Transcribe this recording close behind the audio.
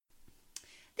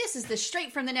This is the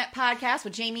Straight from the Net podcast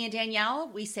with Jamie and Danielle.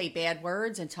 We say bad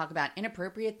words and talk about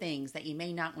inappropriate things that you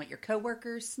may not want your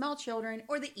coworkers, small children,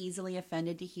 or the easily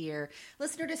offended to hear.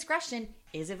 Listener discretion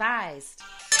is advised.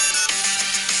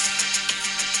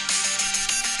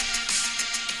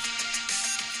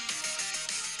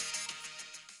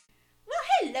 Well,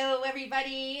 hello,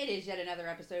 everybody. It is yet another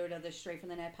episode of the Straight from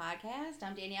the Net podcast.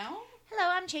 I'm Danielle. Hello,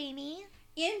 I'm Jamie.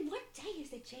 And what day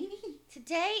is it, Jamie?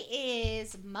 Today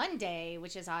is Monday,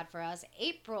 which is odd for us,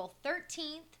 April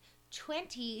 13th,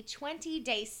 2020,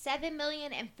 day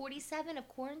 7,047 of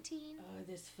quarantine. Oh,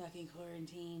 this fucking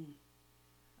quarantine.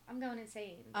 I'm going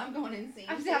insane. I'm going insane.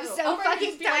 I'm too. so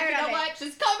fucking tired you know of it. what?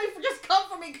 Just come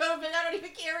for me, COVID. I don't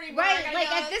even care anymore. Right,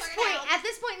 like at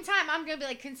this point in time, I'm going to be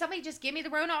like, can somebody just give me the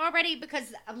Rona already?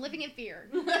 Because I'm living in fear.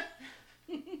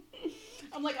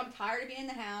 I'm like, I'm tired of being in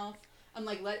the house. I'm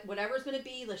like, whatever's going to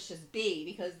be, let's just be.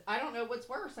 Because I don't know what's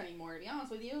worse anymore, to be honest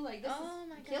with you. Like, this is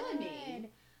killing me.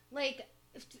 Like,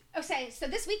 okay, so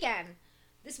this weekend,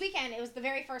 it was the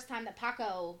very first time that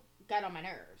Paco got on my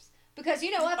nerves. Because,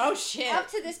 you know, up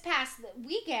to this past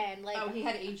weekend, like... Oh, he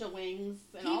had angel wings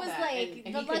and all that. He was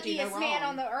like the luckiest man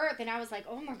on the earth. And I was like,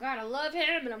 oh my God, I love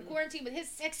him. And I'm quarantined with his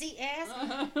sexy ass.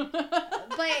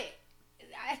 But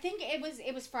I think it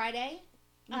was Friday.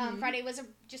 Friday was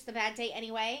just a bad day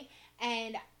anyway.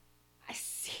 And I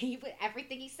see what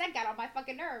everything he said got on my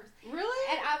fucking nerves.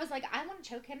 Really? And I was like, I want to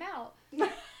choke him out. What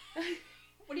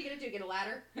are you going to do, get a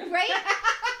ladder? Right?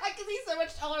 Because he's so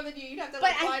much taller than you. You'd have to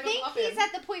but climb I think up he's him.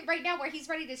 at the point right now where he's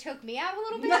ready to choke me out a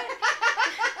little bit.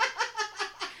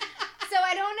 So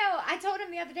I don't know. I told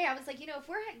him the other day, I was like, if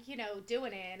we're,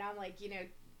 doing it, and I'm like,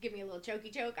 give me a little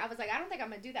chokey choke. I was like, I don't think I'm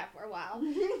going to do that for a while.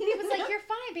 And he was like, you're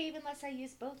fine, babe, unless I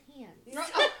use both hands.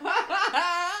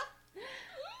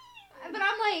 But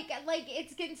I'm like,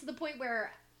 it's getting to the point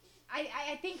where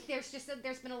I think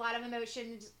there's been a lot of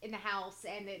emotions in the house,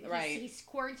 and he's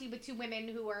quarantined with two women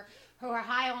who are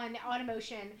high on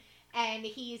emotion, and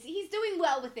he's doing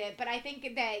well with it. But I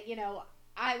think that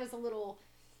I was a little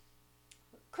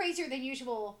crazier than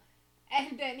usual,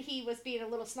 and then he was being a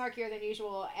little snarkier than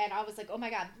usual, and I was like, oh my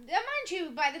God. And mind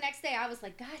you, by the next day I was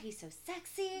like, God, he's so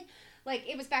sexy. Like,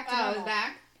 it was back to normal. It was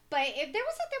back. But if there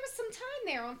was some time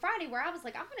there on Friday where I was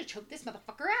like, I'm gonna choke this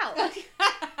motherfucker out.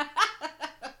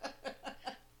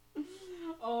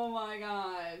 Oh my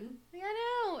God. I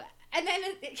know. And then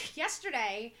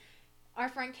yesterday, our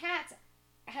friend Kat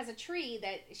has a tree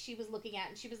that she was looking at,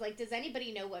 and she was like, does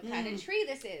anybody know what kind of tree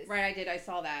this is? Right, I did. I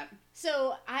saw that.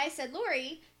 So I said,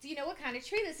 Lori, do you know what kind of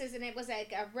tree this is? And it was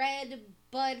like a red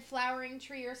bud flowering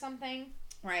tree or something.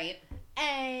 Right.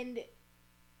 And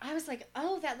I was like,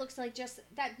 oh, that looks just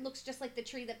like the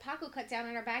tree that Paco cut down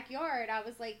in our backyard. I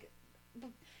was like,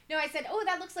 no, I said, oh,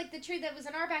 that looks like the tree that was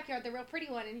in our backyard, the real pretty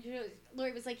one. And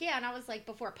Lori was like, yeah. And I was like,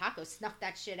 before Paco snuffed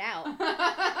that shit out.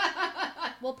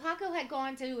 Well, Paco had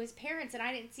gone to his parents, and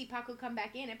I didn't see Paco come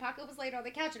back in. And Paco was laid on the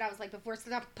couch, and I was like, before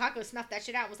Paco snuffed that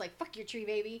shit out, I was like, fuck your tree,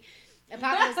 baby. And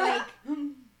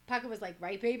Paco was like,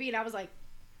 right, baby? And I was like,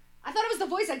 I thought it was the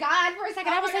voice of God for a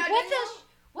second. I was like,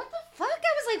 what the fuck?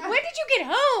 I was like, when did you get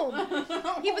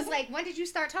home? He was like, when did you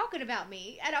start talking about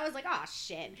me? And I was like, oh,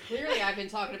 shit. Clearly, I've been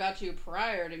talking about you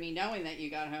prior to me knowing that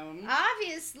you got home.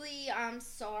 Obviously, I'm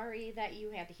sorry that you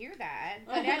had to hear that.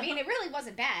 But, I mean, it really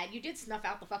wasn't bad. You did snuff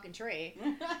out the fucking tree.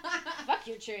 Fuck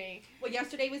your tree. Well,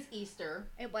 yesterday was Easter.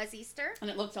 It was Easter. And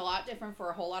it looked a lot different for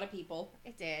a whole lot of people.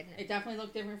 It did. It definitely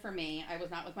looked different for me. I was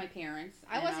not with my parents.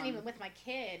 I wasn't even with my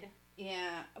kid.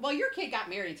 Yeah. Well, your kid got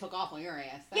married and took off on your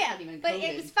ass. That wasn't even but COVID.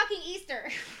 it was fucking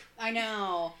Easter. I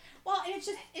know. Well, and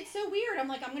it's so weird. I'm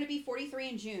like, I'm going to be 43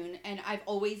 in June, and I've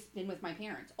always been with my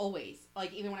parents. Always.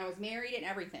 Like, even when I was married and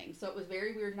everything. So it was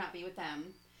very weird to not be with them.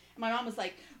 And my mom was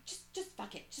like, just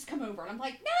fuck it. Just come over. And I'm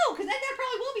like, no, because that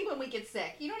probably will be when we get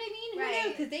sick. You know what I mean? Right. Who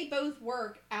knows? Because they both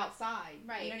work outside.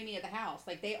 Right. You know what I mean? At the house.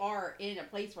 Like, they are in a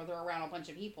place where they're around a bunch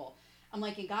of people. I'm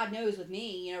like, and God knows with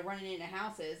me, running into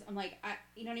houses, I'm like,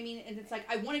 you know what I mean? And it's like,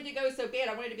 I wanted to go so bad.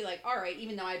 I wanted to be like, all right,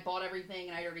 even though I bought everything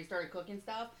and I already started cooking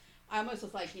stuff, I almost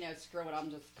was like, screw it, I'm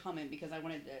just coming because I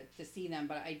wanted to see them,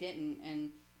 but I didn't. And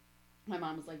my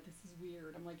mom was like, this is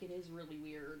weird. I'm like, it is really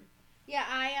weird. Yeah,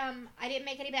 I didn't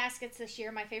make any baskets this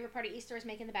year. My favorite part of Easter is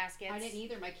making the baskets. I didn't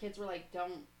either. My kids were like,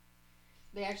 don't.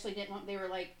 They actually didn't want, they were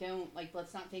like, don't, like,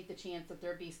 let's not take the chance that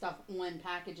there'd be stuff on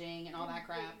packaging and all that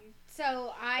crap.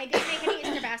 So I didn't make any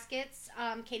Easter baskets.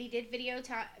 Katie did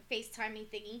FaceTiming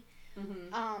thingy.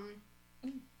 Mm-hmm.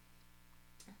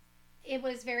 It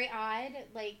was very odd.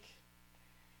 Like,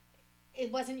 it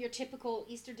wasn't your typical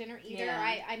Easter dinner either.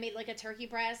 Yeah. I made like a turkey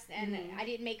breast, and I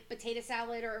didn't make potato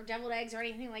salad or deviled eggs or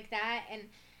anything like that. And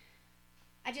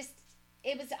I just,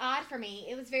 it was odd for me.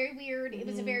 It was very weird. It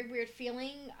was a very weird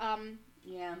feeling.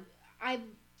 Yeah. I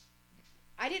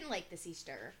didn't like this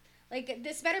Easter. Like,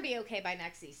 this better be okay by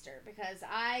next Easter, because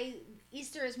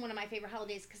Easter is one of my favorite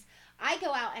holidays, because I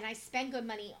go out and I spend good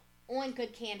money on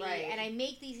good candy, and I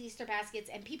make these Easter baskets,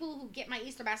 and people who get my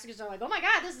Easter baskets are like, oh my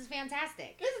God, this is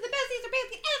fantastic. This is the best Easter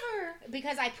basket ever!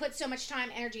 Because I put so much time,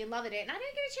 energy, and love in it, and I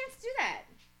didn't get a chance to do that.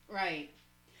 Right.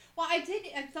 Well, I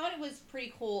thought it was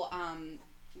pretty cool.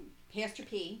 Pastor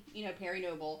P, Perry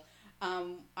Noble,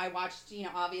 I watched,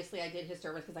 obviously I did his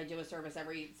service, because I do a service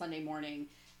every Sunday morning,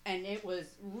 and it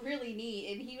was really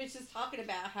neat, and he was just talking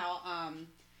about how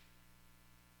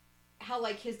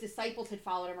like his disciples had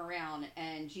followed him around,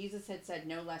 and Jesus had said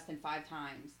no less than 5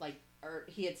 times, or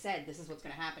he had said, this is what's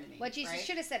going to happen to me. What Jesus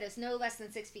should have said is no less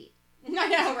than 6 feet. I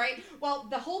know, right? Well,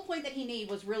 the whole point that he made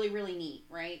was really, really neat,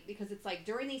 right? Because it's like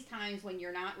during these times when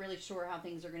you're not really sure how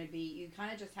things are going to be, you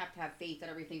kind of just have to have faith that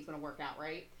everything's going to work out,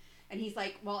 right? And he's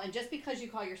like, well, and just because you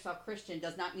call yourself Christian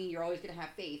does not mean you're always going to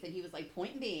have faith. And he was like,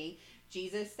 point being,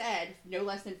 Jesus said no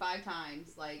less than 5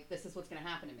 times, like, this is what's going to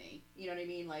happen to me. You know what I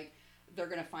mean? Like, they're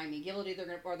going to find me guilty, they're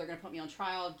going to put me on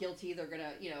trial, guilty, they're going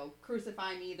to,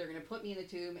 crucify me, they're going to put me in the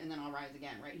tomb, and then I'll rise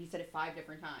again, right? He said it 5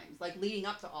 different times, like, leading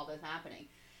up to all this happening.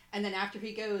 And then after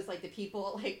he goes, like, the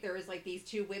people, like, there was, like, these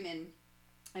 2 women,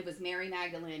 it was Mary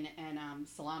Magdalene and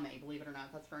Salome, believe it or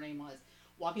not, that's what her name was,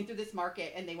 walking through this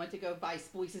market, and they went to go buy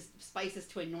spices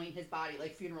to anoint his body,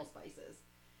 like funeral spices.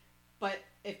 But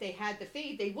if they had the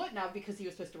faith, they wouldn't have, because he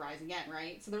was supposed to rise again,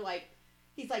 right? So they're like,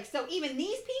 he's like, so even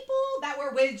these people that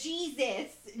were with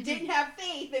Jesus didn't have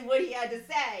faith in what he had to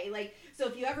say. Like, so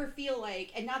if you ever feel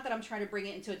like, and not that I'm trying to bring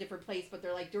it into a different place, but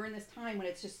they're like, during this time when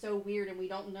it's just so weird and we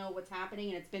don't know what's happening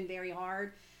and it's been very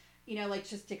hard, like,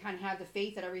 just to kind of have the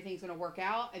faith that everything's going to work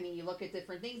out. I mean, you look at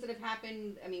different things that have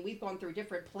happened. I mean, we've gone through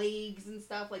different plagues and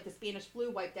stuff. Like, the Spanish flu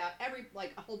wiped out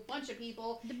a whole bunch of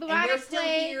people. The bubonic still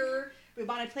here.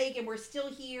 Bubonic plague, and we're still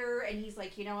here. And he's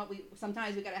like, you know what?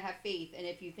 Sometimes we got to have faith. And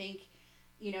if you think,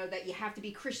 that you have to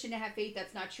be Christian to have faith,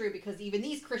 that's not true, because even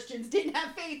these Christians didn't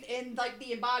have faith in, like,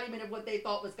 the embodiment of what they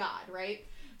thought was God, right?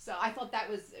 So I thought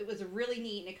it was really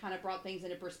neat, and it kind of brought things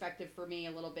into perspective for me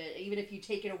a little bit. Even if you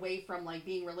take it away from, like,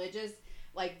 being religious,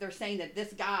 like, they're saying that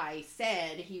this guy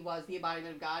said he was the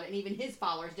embodiment of God, and even his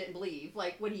followers didn't believe,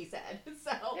 like, what he said.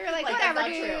 So they were like, whatever,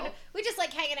 dude. True. We just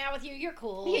like hanging out with you. You're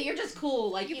cool. Yeah, you're just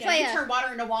cool. Like, you turn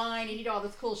water into wine, and you do all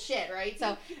this cool shit, right?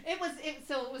 So it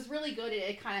was really good.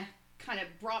 It kind of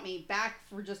brought me back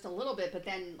for just a little bit, but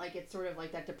then, like, it's sort of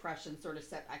like that depression sort of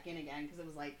set back in again, because it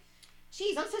was like,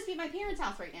 geez, I'm supposed to be at my parents'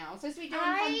 house right now. I'm supposed to be doing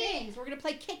fun things. We're going to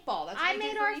play kickball. That's what I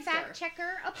made our fact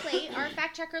checker a plate. Our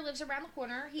fact checker lives around the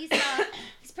corner. He's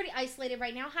pretty isolated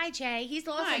right now. Hi, Jay. He's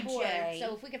lost on board. Jay.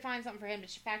 So if we could find something for him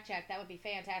to fact check, that would be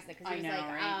fantastic. Because he was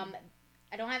right?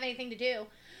 I don't have anything to do.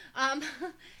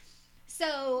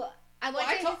 So I went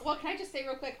well, can I just say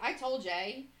real quick? I told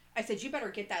Jay, I said, you better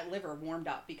get that liver warmed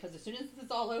up, because as soon as this is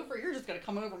all over, you're just going to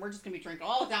come over and we're just going to be drinking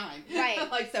all the time.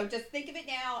 Right. Like, so just think of it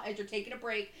now as you're taking a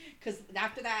break, because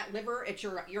after that, liver,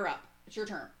 you're up. It's your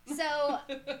turn. So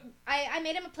I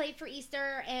made him a plate for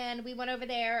Easter, and we went over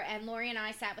there, and Lori and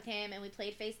I sat with him, and we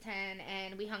played Phase 10,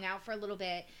 and we hung out for a little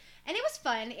bit. And it was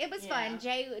fun. It was fun.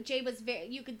 Jay was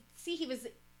you could see he was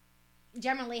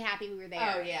genuinely happy we were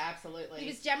there. Oh, yeah, absolutely. He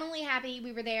was genuinely happy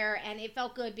we were there, and it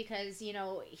felt good because,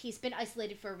 he's been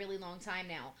isolated for a really long time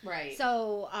now. Right.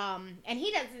 So, and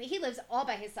he lives all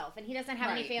by himself, and he doesn't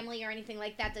have any family or anything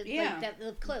like that that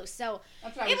live close. So,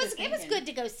 that's what it was good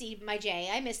to go see my Jay.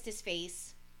 I missed his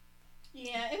face.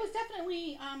 Yeah, it was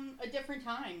definitely a different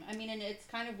time. I mean, and it's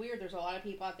kind of weird. There's a lot of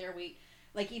people out there,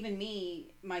 like, even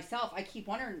me, myself, I keep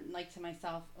wondering, like, to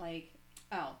myself, like,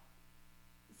 oh,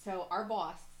 so our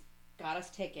boss got us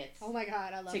tickets. Oh my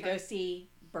God, I love to go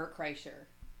see Bert Kreischer.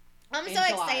 I'm so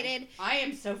excited. I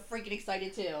am so freaking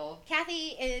excited too.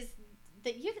 Kathy is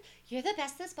you're the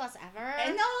bestest boss ever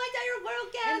in the whole entire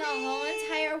world, Kathy. In the whole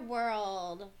entire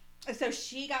world. So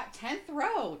she got 10th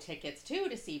row tickets too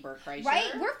to see Bert Kreischer.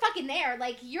 Right, we're fucking there.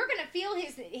 Like, you're gonna feel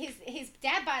his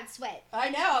dad bod sweat.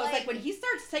 I know. I was like, when he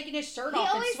starts taking his shirt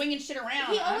off and swinging shit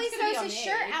around, he always throws his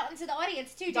shirt out into the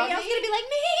audience too. Danielle's gonna be like,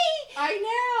 me.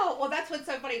 I know. Well, that's what's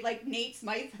so funny. Like, Nate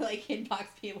Smythe, like,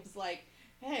 inboxed me, was like,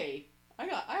 hey, I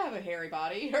have a hairy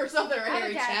body or something, or a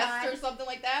hairy chest or something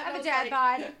like that. I have a dad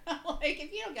bod. I'm like,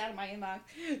 if you don't get in my inbox,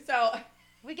 so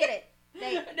we get it.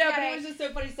 But it was just so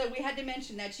funny. So we had to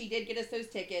mention that she did get us those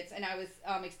tickets, and I was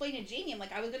explaining to Jamie, I'm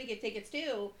like, I was going to get tickets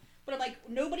too, but I'm like,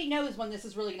 nobody knows when this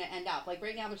is really going to end up. Like,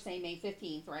 right now they're saying May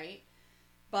 15th, right?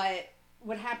 But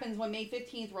what happens when May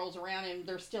 15th rolls around and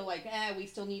they're still like, we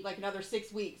still need like another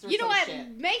 6 weeks or You know some what?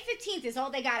 shit. May 15th is all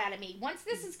they got out of me. Once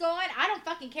this is going, I don't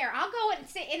fucking care. I'll go and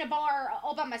sit in a bar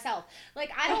all by myself.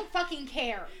 Like, I don't fucking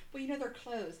care. Well, you know they're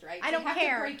closed, right? I So don't you have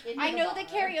care. to break into I the know bar. the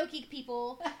karaoke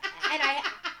people,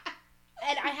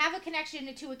 and I have a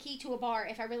connection to a key to a bar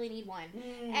if I really need one.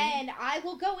 And I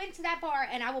will go into that bar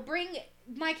and I will bring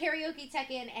my karaoke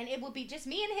tech in, and it will be just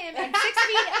me and him and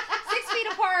 6 feet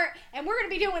apart, and we're gonna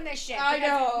be doing this shit. I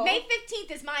know. May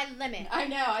 15th is my limit. I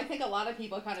know. I think a lot of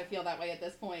people kind of feel that way at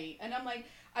this point. And I'm like,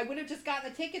 I would have just gotten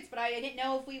the tickets, but I didn't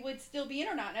know if we would still be in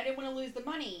or not, and I didn't want to lose the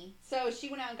money. So she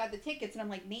went out and got the tickets, and I'm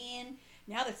like, man,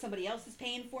 now that somebody else is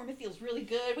paying for them, it feels really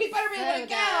good. We better be able to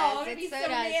go. I'm going to be so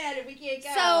mad if we can't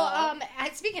go.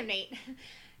 So, speaking of Nate,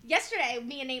 yesterday,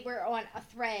 me and Nate were on a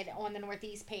thread on the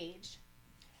Northeast page,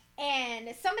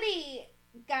 and somebody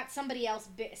got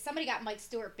Mike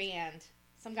Stewart banned.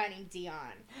 Some guy named Dion.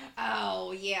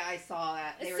 Oh, yeah, I saw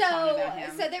that. They were talking about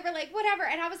him. So they were like, whatever.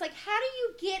 And I was like, how do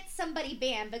you get somebody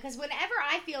banned? Because whenever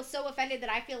I feel so offended that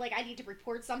I feel like I need to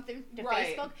report something to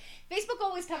Facebook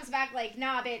always comes back like,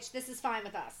 nah, bitch, this is fine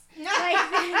with us.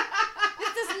 Like,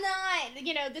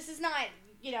 this is not,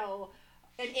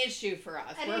 an issue for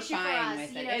us. An We're issue for fine us,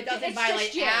 with it. you know, It doesn't it's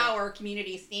violate just our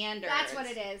community standards. That's what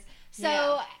it is. So,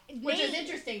 Yeah. Which is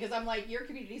interesting because I'm like, your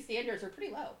community standards are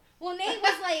pretty low. Well, Nate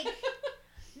was like,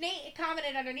 Nate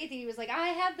commented underneath and he was like, I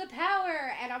have the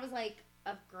power. And I was like,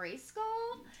 of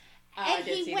Grayskull? And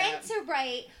he went to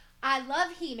write, I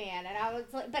love He-Man. And I was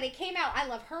like, but it came out, I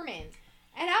love Herman.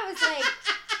 And I was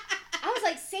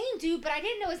like, same dude, but I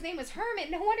didn't know his name was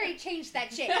Herman. No wonder he changed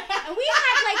that shit. And we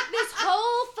had like this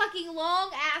whole fucking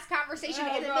long ass conversation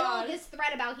in the middle of this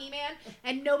thread about He-Man,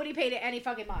 and nobody paid it any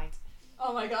fucking mind.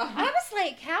 Oh my god! I was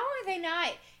like, how are they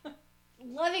not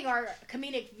loving our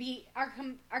comedic our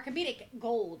comedic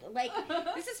gold? Like,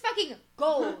 this is fucking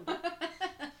gold.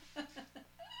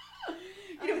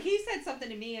 He said something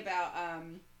to me about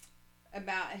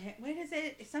what is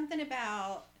it? Something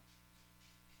about.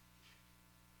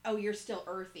 Oh, you're still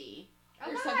earthy.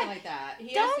 Or something like that.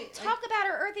 Don't talk about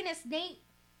her earthiness, Nate.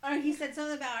 Oh, he said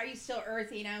something about, are you still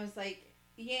earthy? And I was like,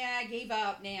 yeah, I gave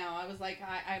up now. I was like,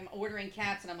 I'm ordering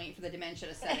cats and I'm waiting for the dementia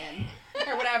to set in.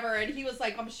 Or whatever. And he was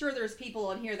like, I'm sure there's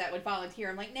people in here that would volunteer.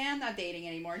 I'm like, nah, I'm not dating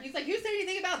anymore. And he's like, who said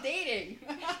anything about dating?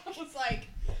 I was like,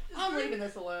 I'm leaving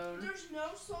this alone. There's no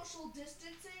social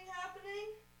distancing happening?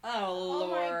 Oh,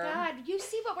 Lord. Oh, my God. You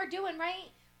see what we're doing, right?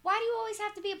 Why do you always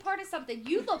have to be a part of something?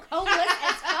 You look homeless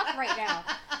as fuck right now.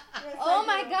 Yes, Oh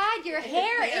my God, your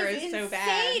hair is so insane.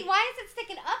 bad. Why is it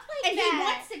sticking up like And that? he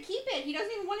wants to keep it. He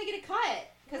doesn't even want to get it cut.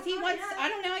 Because he wants, I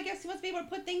don't know, I guess he wants to be able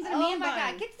to put things in a man Oh my bun.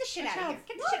 God, get the shit out of here.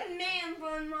 Get the What shit man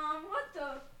bun, Mom? What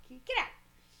the? Get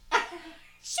out.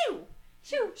 Shoo.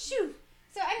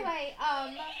 So anyway,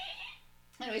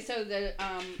 Anyway, so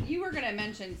you were going to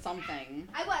mention something.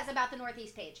 I was about the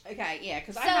Northeast page. Okay, yeah,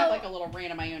 because I So- have like a little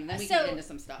rant of my own, and then we can get into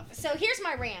some stuff. So here's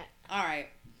my rant. All right.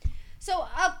 So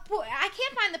I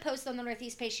can't find the post on the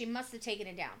Northeast page. She must have taken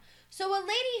it down. So a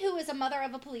lady who is a mother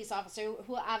of a police officer,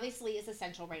 who obviously is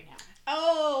essential right now,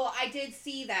 Oh, I did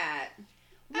see that.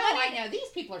 I know. These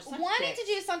people are such wanted dicks. to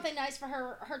do something nice for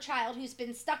her child who's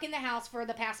been stuck in the house for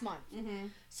the past month. Mm-hmm.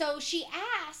 So she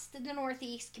asked the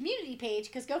Northeast community page,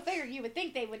 because go figure, you would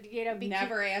think they would, be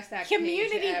Never asked that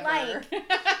community page ever. like.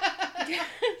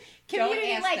 Don't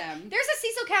community ask like. them. There's a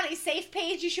Cecil County safe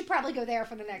page. You should probably go there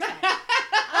for the next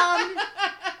time.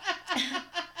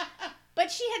 But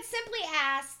she had simply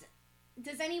asked,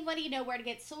 does anybody know where to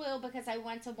get soil? Because I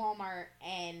went to Walmart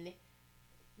and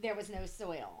there was no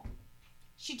soil.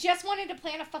 She just wanted to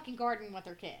plant a fucking garden with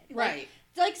her kid. Right.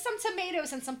 Like some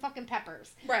tomatoes and some fucking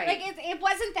peppers. Right. Like, it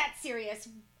wasn't that serious.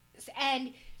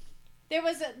 And there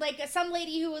was, some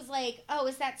lady who was like, oh,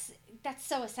 that's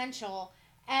so essential.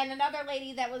 And another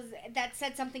lady that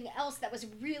said something else that was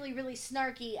really, really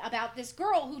snarky about this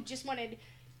girl who just wanted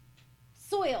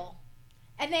soil.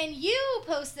 And then you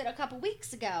posted a couple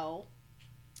weeks ago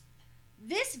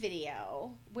this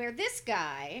video where this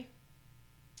guy,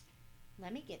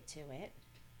 let me get to it.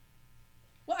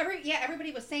 Well,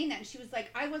 everybody was saying that, and she was like,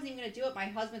 I wasn't even going to do it. My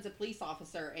husband's a police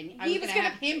officer, and I He was was going to gonna-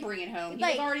 have him bring it home. He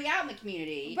Like- was already out in the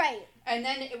community. Right. And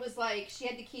then it was like, she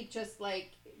had to keep just,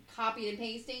 like, copying and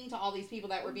pasting to all these people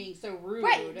that were being so rude.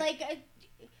 Right. Like,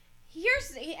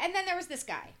 and then there was this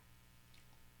guy.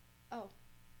 Oh.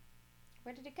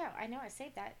 Where did it go? I know I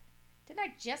saved that. Didn't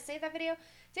I just save that video?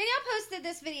 Danielle posted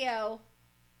this video.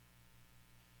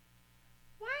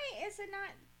 Why is it not?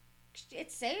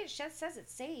 It's saved. It just says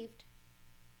it's saved.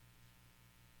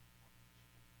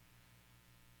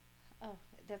 Oh,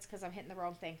 that's because I'm hitting the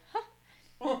wrong thing. Huh.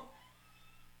 All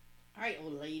All right,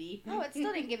 old lady. Oh, it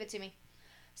still didn't give it to me.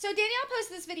 So Danielle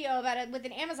posted this video about it with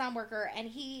an Amazon worker, and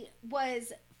he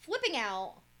was flipping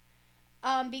out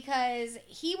because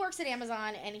he works at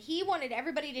Amazon, and he wanted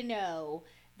everybody to know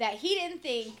that he didn't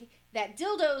think that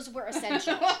dildos were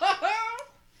essential.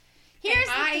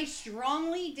 I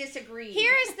strongly disagree.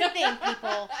 Here is the thing,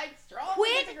 people. I strongly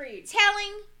Quit disagree.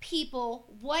 telling people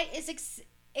what is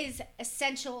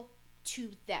essential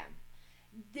to them.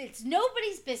 It's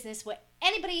nobody's business what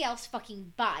anybody else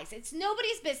fucking buys. It's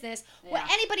nobody's business what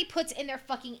anybody puts in their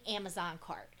fucking Amazon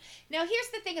cart. Now, here's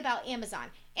the thing about Amazon.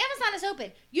 Amazon is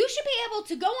open. You should be able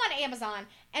to go on Amazon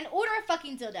and order a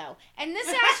fucking dildo. And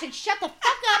this guy should shut the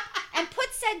fuck up and put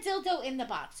said dildo in the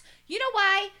box. You know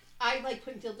why? I like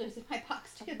putting dildos in my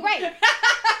box too. Right. And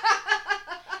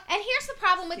here's the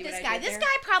problem with this guy. This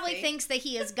guy probably thinks that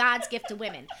he is God's gift to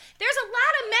women. There's a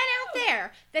lot of men out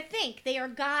there that think they are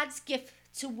God's gift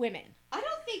to women. I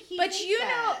don't think he But thinks you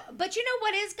that. know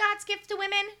what is God's gift to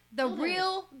women? The Dildos.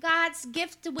 real God's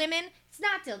gift to women? It's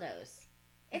not dildos.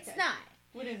 It's Okay. not.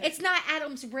 What is it? It's not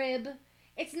Adam's rib.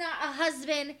 It's not a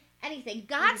husband. Anything.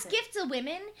 God's gift to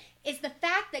women is the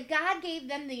fact that God gave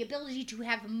them the ability to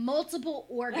have multiple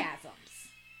orgasms.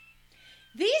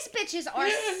 These bitches are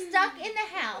stuck in the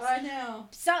house. I know.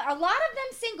 So a lot of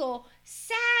them single,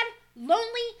 sad,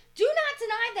 lonely. Do not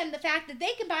deny them the fact that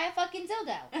they can buy a fucking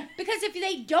dildo. Because if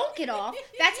they don't get off,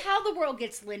 that's how the world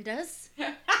gets Lindas,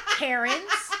 Karens,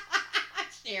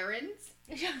 Sharon's.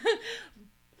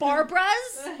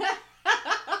 Barbaras,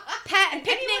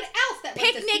 Anyone else that wants to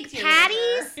picnic speak to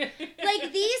patties. you.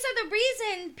 Like, these are the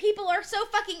reason people are so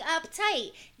fucking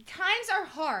uptight. Times are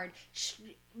hard.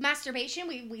 Masturbation,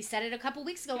 we said it a couple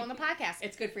weeks ago on the podcast.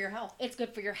 It's good for your health. It's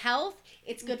good for your health.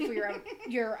 It's good for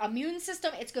your immune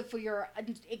system. It's good for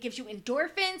it gives you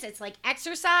endorphins. It's like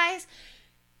exercise.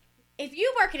 If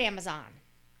you work at Amazon,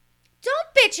 don't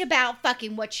bitch about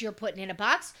fucking what you're putting in a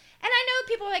box. And I know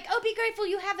people are like, oh, be grateful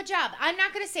you have a job. I'm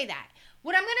not going to say that.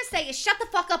 What I'm going to say is shut the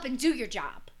fuck up and do your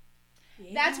job.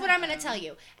 Yeah. That's what I'm going to tell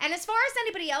you. And as far as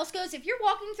anybody else goes, if you're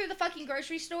walking through the fucking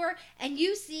grocery store and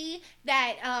you see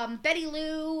that Betty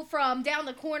Lou from down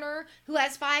the corner, who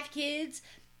has 5 kids,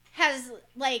 has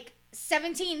like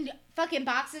 17 fucking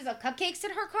boxes of cupcakes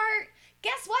in her cart,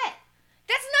 guess what?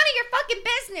 That's none of your fucking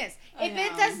business. If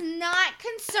it does not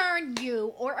concern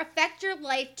you or affect your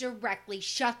life directly,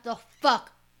 shut the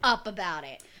fuck up about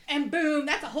it. And boom,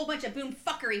 that's a whole bunch of boom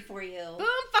fuckery for you. Boom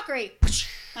fuckery.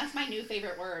 That's my new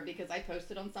favorite word because I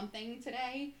posted on something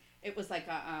today. It was like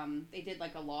a they did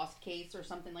like a lost case or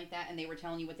something like that, and they were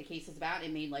telling you what the case is about.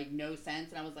 It made like no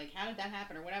sense, and I was like, how did that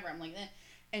happen or whatever? I'm like, eh.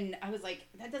 And I was like,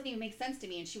 that doesn't even make sense to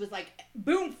me. And she was like,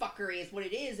 boom fuckery is what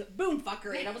it is. Boom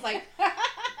fuckery. And I was like,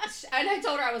 and I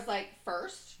told her, I was like,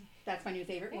 first, that's my new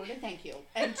favorite word, and thank you.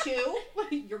 And 2,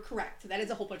 you're correct. That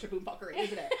is a whole bunch of boom fuckery,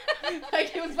 isn't it?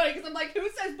 Like, it was funny because I'm like, who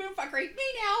says boom fuckery? Me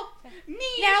now. Me.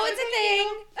 Now So it's a thank thing.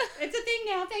 you. It's a thing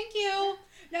now. Thank you.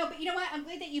 No, but you know what? I'm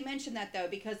glad that you mentioned that, though,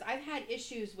 because I've had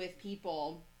issues with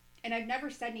people, and I've never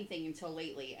said anything until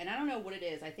lately. And I don't know what it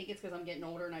is. I think it's because I'm getting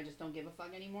older and I just don't give a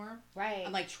fuck anymore. Right.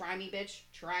 I'm like, try me, bitch.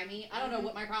 Try me. I don't know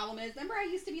what my problem is. Remember, I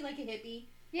used to be like a hippie?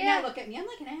 Yeah. And now look at me. I'm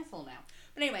like an asshole now.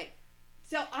 But anyway,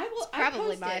 so I will.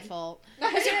 Probably I my posted, fault.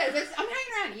 It is. I'm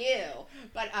hanging around you.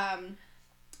 But I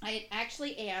had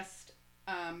actually asked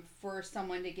for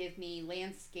someone to give me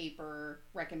landscaper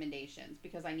recommendations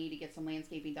because I need to get some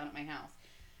landscaping done at my house.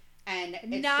 And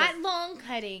it's Not just, lawn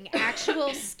cutting,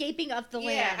 actual scaping of the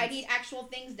land. yeah, I need actual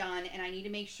things done, and I need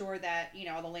to make sure that, you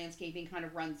know, the landscaping kind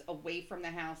of runs away from the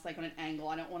house, like on an angle.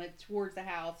 I don't want it towards the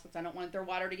house because I don't want their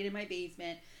water to get in my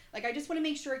basement. Like, I just want to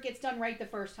make sure it gets done right the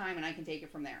first time, and I can take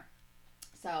it from there.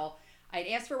 So I'd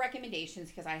asked for recommendations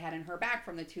because I hadn't heard back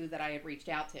from the 2 that I had reached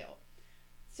out to.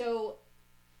 So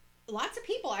lots of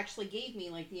people actually gave me,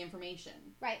 like, the information.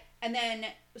 Right. And then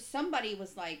somebody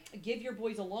was like, give your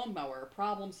boys a lawnmower,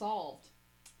 problem solved.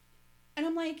 And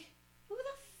I'm like, who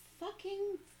the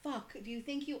fucking fuck do you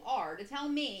think you are to tell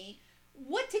me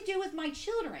what to do with my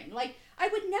children? Like, I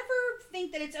would never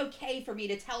think that it's okay for me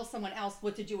to tell someone else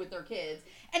what to do with their kids.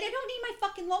 And I don't need my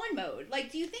fucking lawn mowed.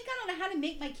 Like, do you think I don't know how to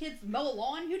make my kids mow a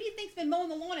lawn? Who do you think's been mowing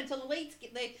the lawn until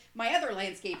my other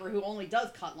landscaper, who only does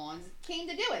cut lawns, came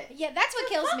to do it? Yeah, that's what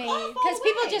kills fuck me. off all Because the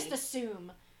people way. just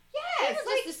assume. Yes,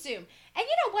 People like, just assume. And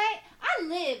you know what? I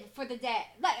live for the day.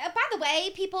 Like, by the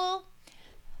way, people,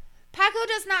 Paco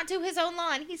does not do his own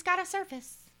lawn. He's got a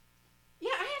surface. yeah,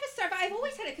 I have a surf. I've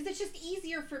always had it because it's just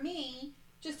easier for me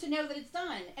just to know that it's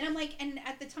done. And I'm like, and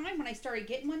at the time when I started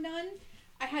getting one done,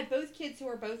 I had both kids who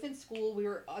were both in school. We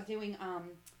were doing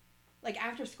like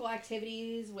after school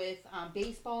activities with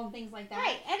baseball and things like that.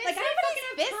 Right, and it's like nobody's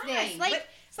don't have business. time. Like, but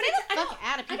stay it's- the fuck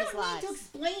out of I people's don't lives. need to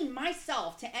explain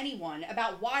myself to anyone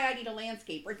about why I need a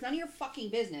landscaper. It's none of your fucking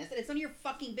business. And it's none of your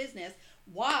fucking business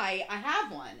why I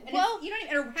have one. And Well- it's, you know what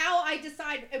I mean? Or how I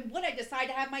decide and what I decide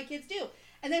to have my kids do.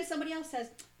 And then somebody else says,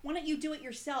 why don't you do it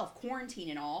yourself, quarantine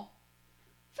and all?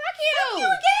 Fuck Fuck you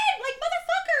again! Like,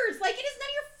 motherfuckers! Like, it is none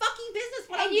of your fucking business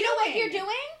what And I'm you doing. know what you're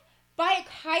doing? By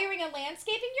hiring a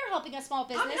landscaping, you're helping a small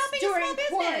business helping a during small business.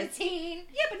 quarantine.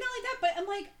 Yeah, but not like that. But I'm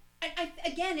like,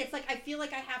 again, it's like I feel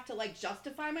like I have to like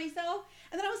justify myself.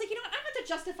 And then I was like, you know what? I don't have to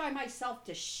justify myself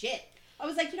to shit. I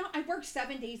was like, you know, I work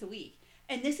 7 days a week,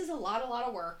 and this is a lot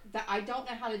of work that I don't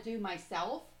know how to do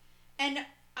myself, and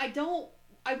I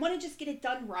want to just get it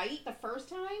done right the first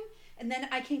time, and then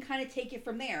I can kind of take it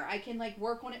from there. I can like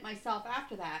work on it myself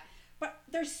after that. But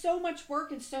there's so much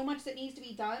work and so much that needs to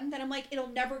be done that I'm like, it'll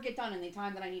never get done in the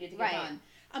time that I need it to get done.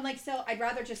 I'm like, so I'd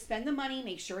rather just spend the money,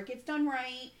 make sure it gets done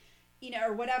right, you know,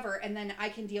 or whatever, and then I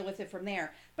can deal with it from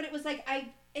there. But it was like,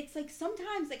 it's like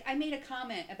sometimes, like, I made a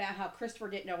comment about how Christopher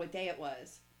didn't know what day it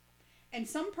was. And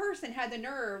some person had the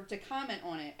nerve to comment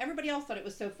on it. Everybody else thought it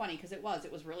was so funny, because it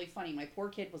was really funny. My poor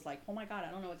kid was like, oh my God, I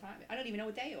don't know what time, I don't even know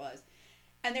what day it was.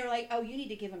 And they were like, oh, you need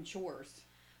to give him chores.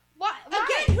 What?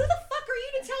 Again, who the fuck are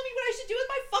you to tell me what I should do with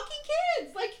my fucking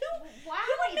kids? Like, who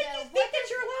would make you think that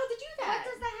you're allowed to do that? What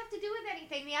does that have to do with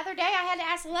anything? The other day I had to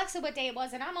ask Alexa what day it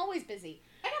was, and I'm always busy.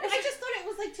 I know, but I just thought it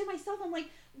was like to myself, I'm like,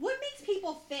 what makes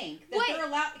people think that they're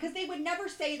allowed? Because they would never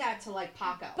say that to like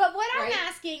Paco. But what right? I'm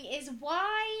asking is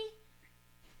why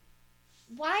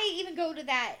even go to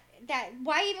that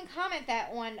why even comment that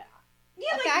on? Yeah,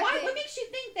 the like fact why? that- What makes you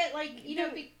think that like you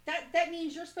know that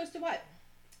means you're supposed to what?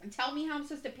 Tell me how I'm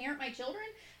supposed to parent my children?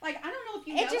 Like I don't know if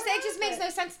you. It just makes no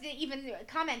sense to even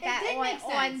comment that did make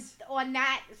sense. on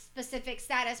that specific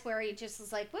status where he just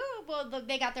was like, well,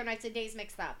 they got their nights and days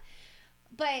mixed up,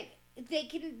 but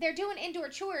they're doing indoor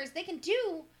chores. They can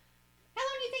do. How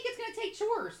long do you think it's gonna take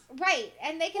chores? Right,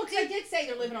 and they can Well, 'cause I did say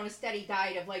they're living on a steady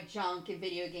diet of like junk and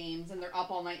video games, and they're up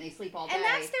all night and they sleep all day. And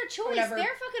that's their choice. whatever.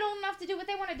 They're fucking old enough to do what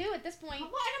they want to do at this point. Well,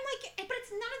 and I'm like, but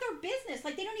it's none of their business.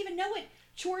 Like, they don't even know what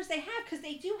chores they have because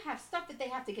they do have stuff that they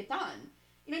have to get done.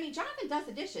 You know what I mean? Jonathan does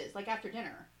the dishes, like, after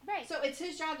dinner. Right. So it's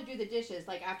his job to do the dishes,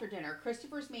 like, after dinner.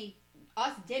 Christopher's made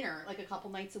us dinner, like, a couple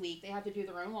nights a week. They have to do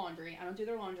their own laundry. I don't do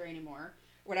their laundry anymore.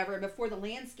 Whatever. And before the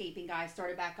landscaping guy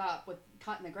started back up with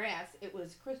cutting the grass, it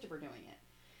was Christopher doing it.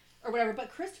 Or whatever.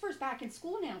 But Christopher's back in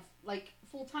school now, like,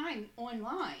 full-time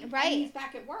online. Right. And he's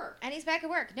back at work. And he's back at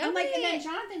work. I'm like, and then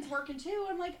Jonathan's working too.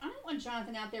 I'm like, I don't want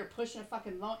Jonathan out there pushing a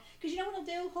fucking lawn. Because you know what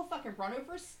he'll do? He'll fucking run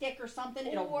over a stick or something.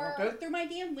 It'll go through my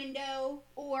damn window.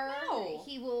 Or No.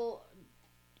 he will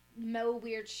mow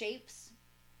weird shapes.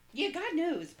 Yeah, God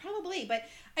knows. Probably. But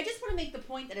I just want to make the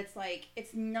point that it's like,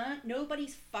 it's not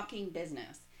nobody's fucking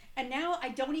business. And now I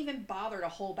don't even bother to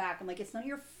hold back. I'm like, it's none of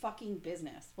your fucking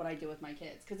business what I do with my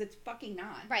kids. Because it's fucking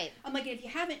not. Right. I'm like, if you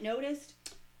haven't noticed,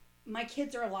 my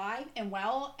kids are alive and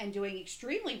well and doing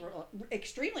extremely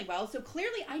well. So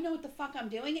clearly I know what the fuck I'm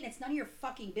doing, and it's none of your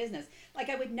fucking business. Like,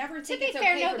 I would never To think be it's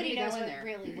fair, okay for nobody me to knows go in what there.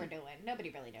 really we're doing. Nobody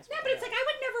really knows. No, what but we're it's like doing. I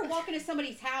would never walk into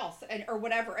somebody's house or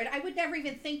whatever, and I would never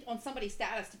even think on somebody's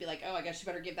status to be like, oh, I guess you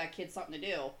better give that kid something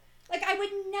to do. Like, I would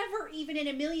never even in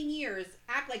a million years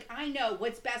act like I know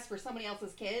what's best for somebody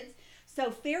else's kids.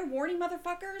 So fair warning,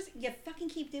 motherfuckers, you fucking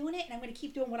keep doing it, and I'm going to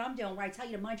keep doing what I'm doing where I tell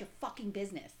you to mind your fucking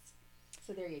business.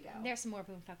 So there you go. There's some more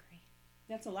boomfuckery.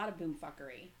 That's a lot of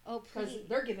boomfuckery. Oh, Because please.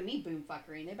 they're giving me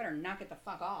boomfuckery, and they better knock it the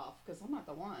fuck off, because I'm not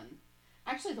the one.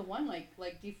 Actually, the one, like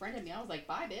defriended me. I was like,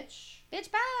 bye, bitch.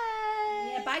 Bitch, bye.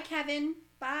 Yeah, bye, Kevin.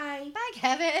 Bye. Bye,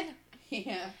 Kevin.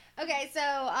 Yeah. Okay, so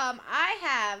I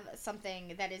have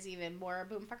something that is even more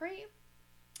boomfuckery.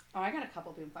 Oh, I got a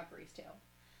couple boomfuckeries, too.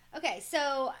 Okay,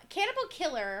 so Cannibal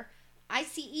Killer,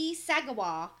 ICE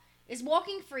Sagawa, is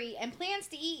walking free and plans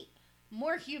to eat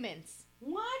more humans.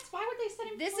 What? Why would they set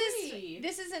him free?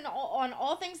 This is on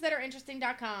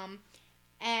allthingsthatareinteresting.com,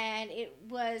 and it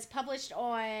was published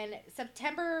on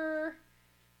September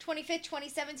 25th,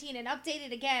 2017, and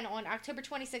updated again on October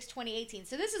 26th, 2018.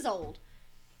 So this is old.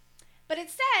 But it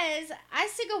says,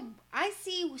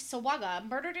 I.C. Sawaga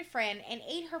murdered a friend and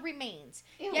ate her remains.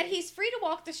 Ew. Yet he's free to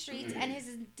walk the streets and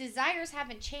his desires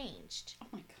haven't changed. Oh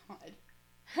my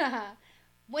god.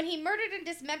 When he murdered and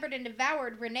dismembered and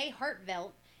devoured Renee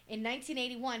Hartvelt in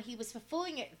 1981, he was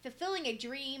fulfilling a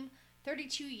dream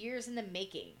 32 years in the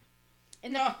making.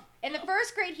 In the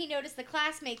first grade, he noticed the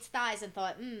classmates' thighs and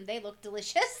thought, they look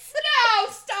delicious. No,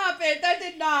 stop it.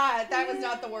 That was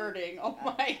not the wording. Oh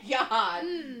my god.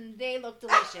 They look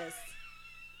delicious.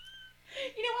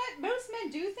 You know what? Most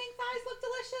men do think thighs look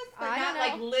delicious, but I not don't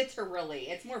like know. literally.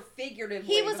 It's more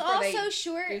figuratively. He was before they also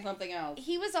short. do something else.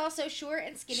 He was also short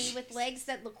and skinny with legs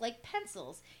that looked like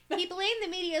pencils. He blamed the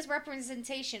media's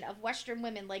representation of Western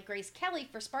women like Grace Kelly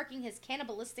for sparking his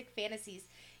cannibalistic fantasies,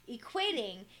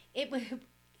 equating it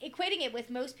with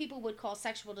most people would call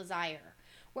sexual desire.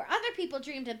 Where other people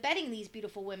dreamed of bedding these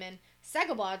beautiful women,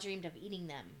 Sagawa dreamed of eating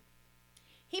them.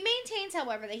 He maintains,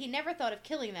 however, that he never thought of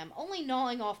killing them, only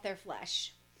gnawing off their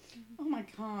flesh. Oh my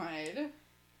god.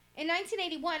 In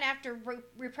 1981, after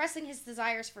repressing his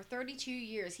desires for 32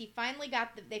 years, they finally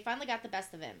got the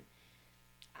best of him.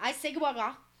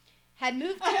 Sagawa had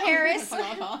moved to Paris.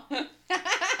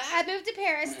 Had moved to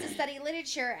Paris to study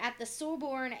literature at the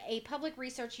Sorbonne, a public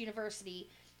research university.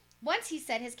 Once, he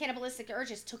said, his cannibalistic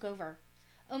urges took over.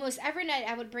 Almost every night,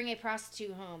 I would bring a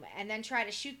prostitute home and then try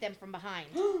to shoot them from behind.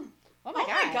 Oh my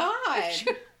god.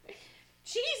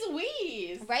 Jeez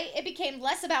Louise. Right? It became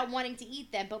less about wanting to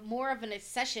eat them, but more of an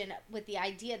obsession with the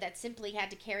idea that simply had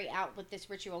to carry out with this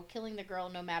ritual, killing the girl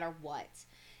no matter what.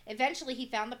 Eventually, he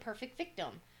found the perfect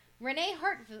victim. Renee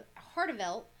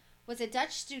Hartevelt was a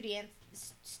Dutch student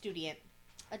with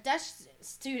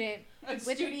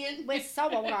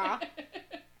Sagawa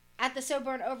at the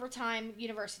Sorbonne Overtime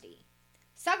University.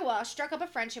 Sagawa struck up a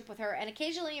friendship with her and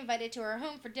occasionally invited to her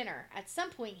home for dinner. At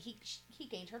some point, he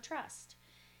gained her trust.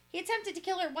 He attempted to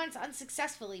kill her once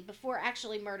unsuccessfully before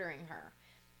actually murdering her.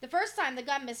 The first time, the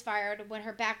gun misfired when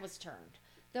her back was turned.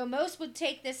 Though most would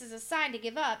take this as a sign to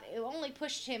give up, it only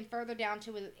pushed him further down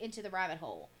into the rabbit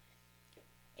hole.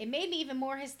 It made me even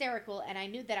more hysterical, and I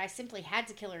knew that I simply had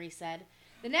to kill her, he said.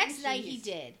 The next night he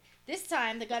did. This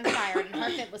time, the gun fired, and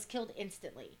Hartfett was killed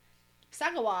instantly.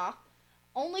 Sagawa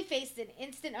only faced an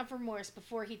instant of remorse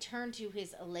before it turned into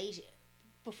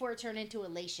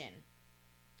elation.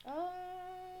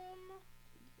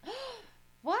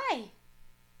 Why?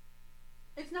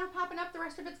 It's not popping up. The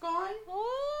rest of it's gone.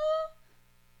 Oh,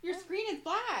 Your screen is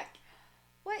black.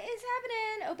 what is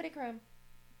happening? Open it, Chrome.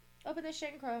 Open this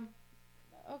shit in Chrome.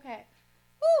 Okay.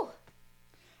 Woo!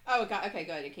 Oh god. Okay,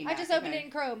 good. It came. I back. just opened it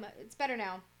in Chrome. It's better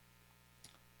now.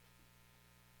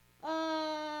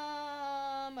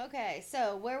 Okay,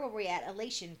 so where were we at?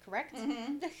 Elation, correct?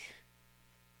 Mm-hmm.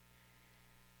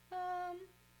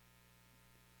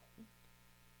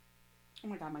 Oh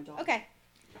my god, my dog. Okay.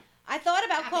 I thought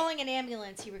about calling an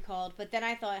ambulance, he recalled, but then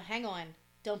I thought, hang on,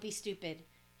 don't be stupid.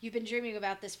 You've been dreaming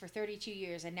about this for 32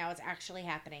 years, and now it's actually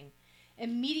happening.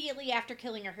 Immediately after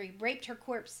killing her, he raped her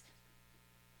corpse.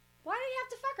 Why did he have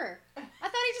to fuck her? I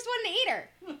thought he just wanted to eat her.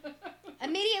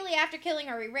 Immediately after killing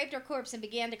her, he raped her corpse and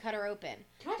began to cut her open.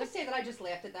 Can I just say that I just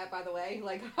laughed at that, by the way?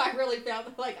 Like, I really felt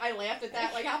like I laughed at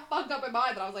that. Like, how fucked up am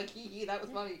I? That I was like, hee, that was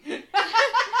funny.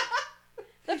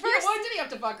 The first, Why did he have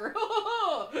to fuck her?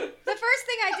 the first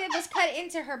thing I did was cut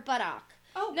into her buttock.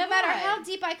 Oh, No matter God. how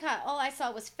deep I cut, all I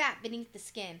saw was fat beneath the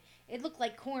skin. It looked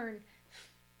like corn.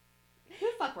 Who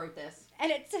the fuck wrote this?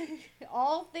 And it's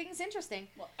all things interesting.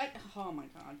 Well, oh my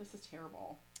god, this is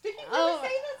terrible. Did he really Oh, say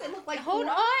this? It looked like Hold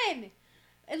corn? on.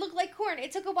 It looked like corn.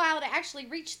 It took a while to actually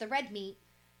reach the red meat.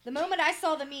 The moment I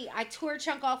saw the meat, I tore a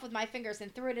chunk off with my fingers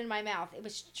and threw it in my mouth. It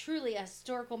was truly a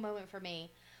historical moment for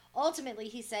me. Ultimately,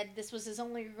 he said this was his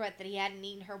only regret, that he hadn't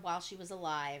eaten her while she was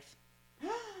alive.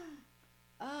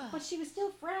 Ugh. But she was still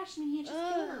fresh and he had just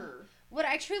killed her. What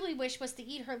I truly wish was to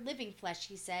eat her living flesh,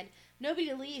 he said. Nobody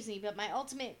believes me, but my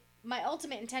ultimate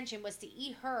intention was to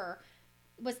eat her,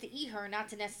 not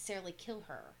to necessarily kill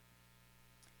her.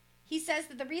 He says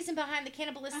that the reason behind the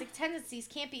cannibalistic tendencies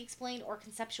can't be explained or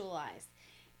conceptualized.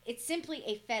 It's simply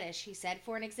a fetish, he said.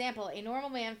 For an example, a normal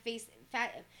man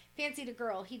fancied a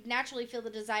girl. He'd naturally feel the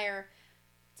desire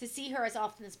to see her as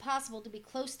often as possible, to be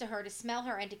close to her, to smell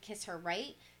her, and to kiss her,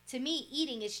 right? To me,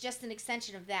 eating is just an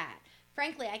extension of that.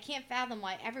 Frankly, I can't fathom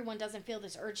why everyone doesn't feel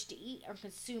this urge to eat or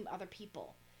consume other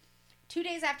people. 2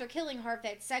 days after killing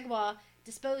Hartfett, Sagawa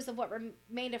disposed of what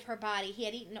remained of her body. He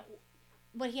had eaten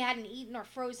what he hadn't eaten or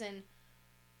frozen.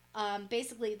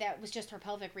 Basically, that was just her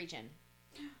pelvic region.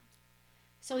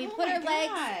 So he put her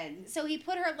legs. So he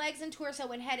put her legs and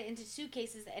torso and head into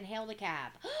suitcases and hailed a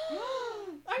cab.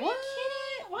 Are you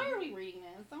kidding? Why are we reading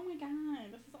this? Oh my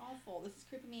god, this is awful. This is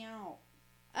creeping me out.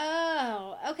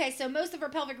 Oh, okay. So most of her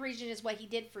pelvic region is what he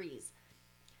did freeze.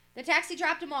 The taxi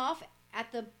dropped him off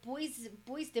at the Bois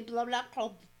de Blanc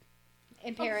Club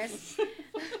in Paris,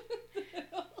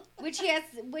 which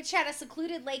had a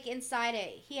secluded lake inside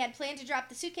it. He had planned to drop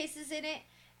the suitcases in it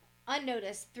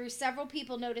unnoticed. Through several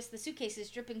people noticed the suitcases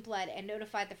dripping blood and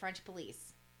notified the French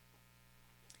police.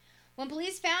 When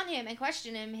police found him and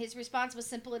questioned him, his response was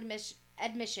simple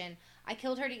admission. I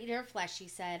killed her to eat her flesh, he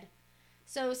said.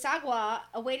 So Sagwa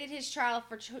awaited his trial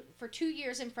for 2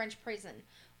 years in French prison.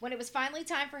 When it was finally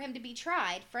time for him to be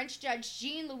tried, French judge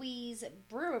Jean-Louis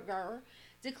Bruguier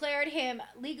declared him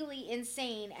legally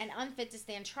insane and unfit to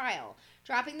stand trial,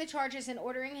 dropping the charges and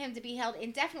ordering him to be held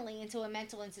indefinitely into a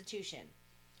mental institution.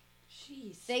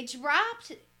 Jeez.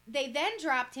 They then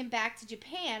dropped him back to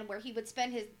Japan, where he would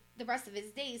spend the rest of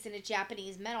his days in a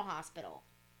Japanese mental hospital.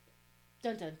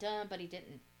 Dun dun dun, but he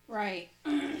didn't. Right.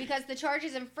 Because the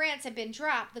charges in France had been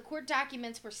dropped, the court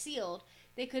documents were sealed.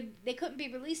 They couldn't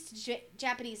be released to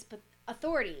Japanese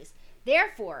authorities.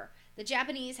 Therefore, the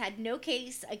Japanese had no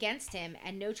case against him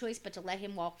and no choice but to let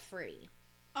him walk free.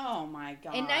 Oh my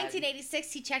God. In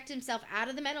 1986, he checked himself out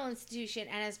of the mental institution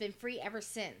and has been free ever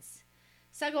since.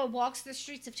 Sagwa walks the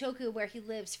streets of Tokyo where he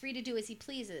lives, free to do as he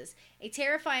pleases. A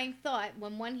terrifying thought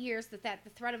when one hears that the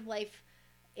threat of life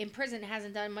in prison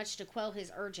hasn't done much to quell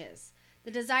his urges. The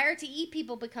desire to eat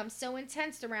people becomes so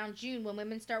intense around June when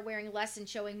women start wearing less and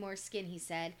showing more skin, he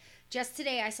said. Just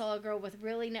today I saw a girl with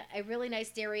a really nice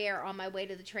derriere on my way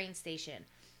to the train station.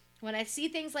 When I see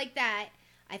things like that,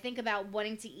 I think about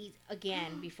wanting to eat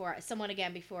someone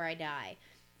again before I die.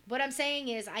 What I'm saying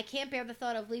is I can't bear the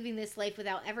thought of leaving this life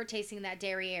without ever tasting that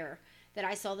derriere that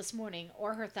I saw this morning,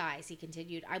 or her thighs, he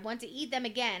continued. I want to eat them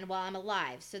again while I'm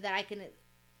alive so that I can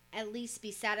at least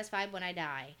be satisfied when I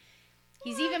die.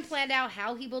 He's even planned out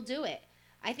how he will do it.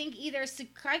 I think either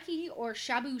sukiyaki or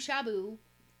shabu shabu,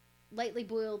 lightly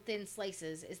boiled thin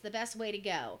slices, is the best way to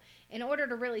go, in order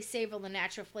to really savor the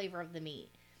natural flavor of the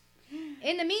meat.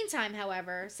 In the meantime,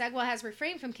 however, Sagwa has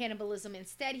refrained from cannibalism.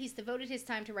 Instead, he's devoted his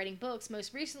time to writing books,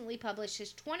 most recently published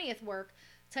his 20th work,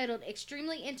 titled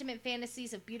Extremely Intimate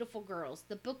Fantasies of Beautiful Girls.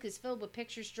 The book is filled with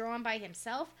pictures drawn by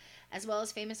himself, as well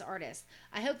as famous artists.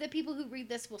 I hope that people who read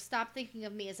this will stop thinking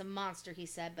of me as a monster, he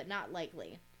said, but not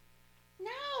likely.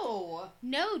 No.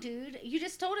 No, dude. You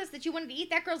just told us that you wanted to eat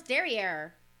that girl's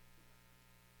derriere.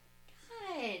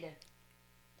 God.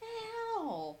 The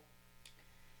hell?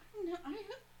 I don't know. I was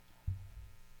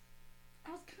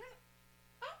kind of...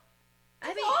 Oh,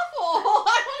 that's awful.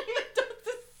 I don't even know what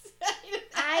to say.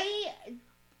 I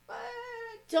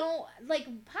don't... Like,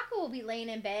 Paco will be laying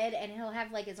in bed, and he'll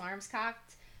have, like, his arms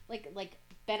cocked, like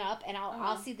bent up, and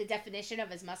I'll see the definition of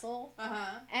his muscle,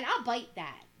 and I'll bite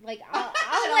that. Like,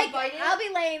 I'll be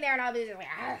laying there, and I'll be just like,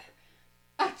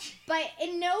 argh. But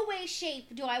in no way,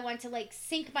 shape do I want to, like,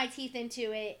 sink my teeth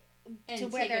into it to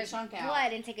where there's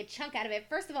blood and take a chunk out of it.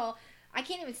 First of all, I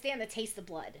can't even stand the taste of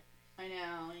blood. I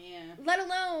know, yeah. Let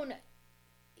alone,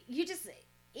 you just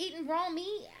eating raw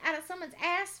meat out of someone's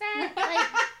ass fat? Like,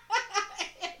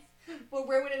 well,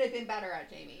 where would it have been better at,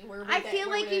 Jamie? I feel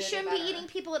like you shouldn't be eating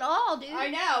people at all, dude. I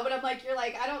know, but I'm like, you're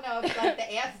like, I don't know if like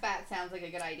the ass fat sounds like a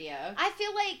good idea. I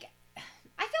feel like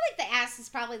the ass is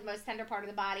probably the most tender part of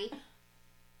the body.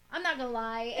 I'm not gonna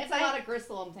lie. It's a lot of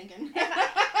gristle, I'm thinking.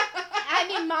 I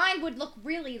mean, mine would look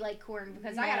really like corn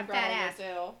because I got a fat ass.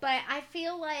 Too. But I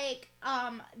feel like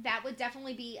that would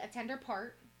definitely be a tender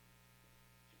part.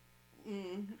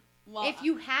 Well, if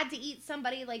you had to eat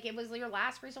somebody, like it was your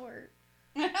last resort.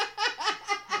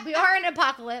 We are in an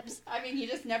apocalypse. I mean, you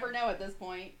just never know at this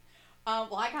point.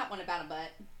 Well, I got one about a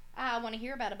butt. I want to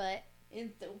hear about a butt.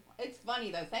 It's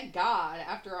funny though. Thank God.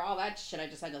 After all that shit I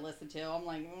just had to listen to, I'm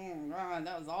like, God,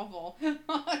 that was awful.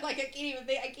 Like I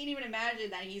can't even imagine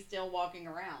that he's still walking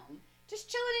around, just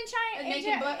chilling in China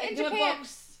and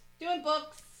doing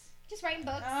books, just writing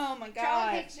books. Oh my God,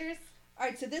 drawing pictures. All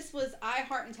right, so this was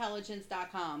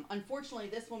iHeartIntelligence.com. Unfortunately,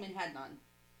 this woman had none.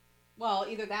 Well,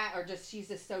 either that or she's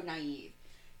just so naive.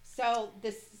 So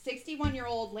this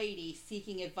 61-year-old lady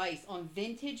seeking advice on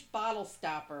vintage bottle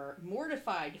stopper,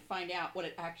 mortified to find out what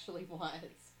it actually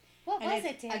was. What was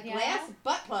it, Danielle? A glass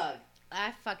butt plug.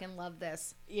 I fucking love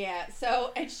this. Yeah,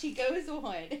 so, and she goes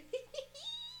on.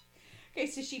 Okay,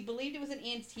 so she believed it was an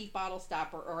antique bottle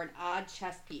stopper or an odd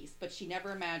chess piece, but she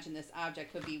never imagined this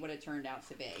object could be what it turned out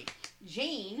to be.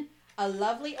 Jane, a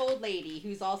lovely old lady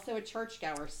who's also a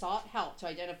churchgoer, sought help to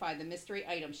identify the mystery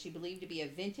item she believed to be a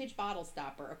vintage bottle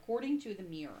stopper, according to the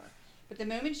Mirror. But the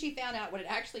moment she found out what it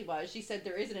actually was, she said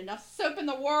there isn't enough soap in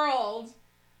the world.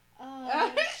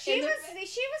 She was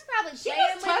probably she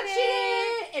was touching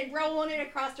it and rolling it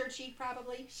across her cheek,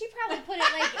 probably. She probably put it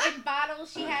like in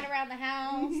bottles she had around the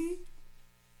house. Mm-hmm.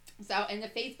 So in the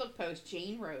Facebook post,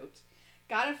 Jane wrote,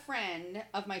 got a friend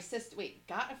of my sister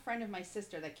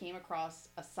that came across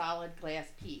a solid glass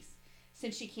piece.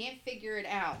 Since she can't figure it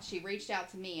out, she reached out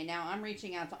to me, and now I'm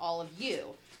reaching out to all of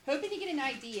you, hoping to get an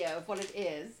idea of what it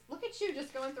is. Look at you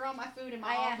just going through all my food in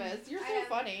my office. You're so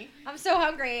funny. I'm so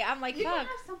hungry. I'm like, you fuck. Can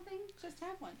have something. Just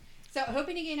have one. So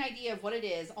hoping to get an idea of what it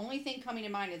is. Only thing coming to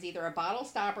mind is either a bottle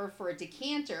stopper for a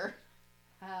decanter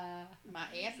My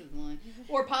ass is one.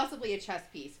 Or possibly a chess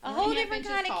piece. A whole 4.5 different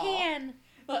inches kind of tall. can.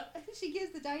 But she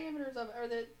gives the diameters of, or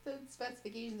the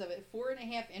specifications of it: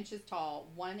 4.5 inches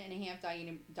tall,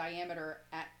 1.5 diameter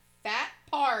at fat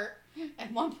part,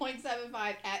 and 1.75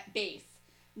 at base.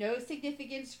 No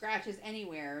significant scratches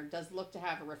anywhere. Does look to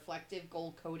have a reflective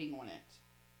gold coating on it.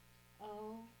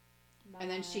 Oh. And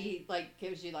then she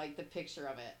gives you the picture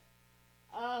of it.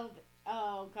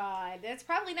 Oh God. That's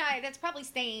probably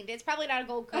stained. It's probably not a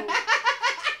gold coat.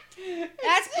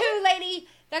 That's poo, lady.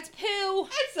 That's poo. And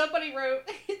somebody wrote,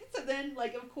 so then,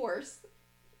 of course,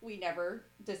 we never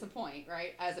disappoint,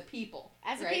 right? As a people.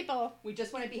 We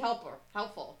just want to be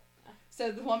helpful.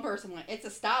 So the one person went, it's a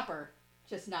stopper,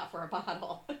 just not for a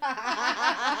bottle.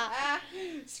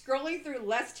 Scrolling through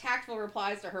less tactful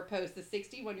replies to her post, the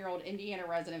 61-year-old Indiana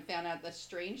resident found out the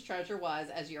strange treasure was,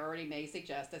 as you already may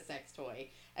suggest, a sex toy.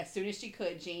 As soon as she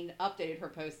could, Jane updated her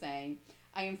post saying,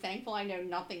 I am thankful I know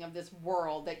nothing of this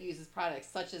world that uses products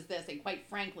such as this, and quite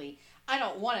frankly, I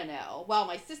don't want to know. Well,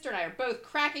 my sister and I are both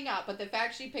cracking up, but the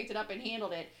fact she picked it up and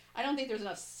handled it, I don't think there's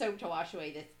enough soap to wash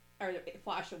away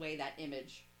that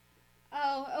image.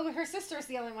 Oh, her sister's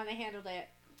the only one that handled it.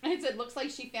 And it said, looks like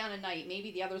she found a knight.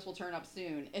 Maybe the others will turn up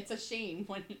soon. It's a shame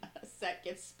when a set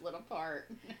gets split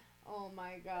apart. Oh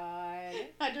my God.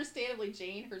 Understandably,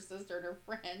 Jane, her sister, and her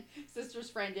sister's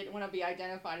friend didn't want to be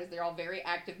identified as they're all very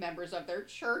active members of their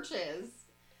churches.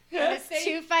 That's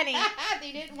too funny.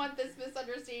 They didn't want this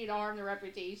misunderstanding to harm their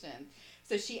reputation.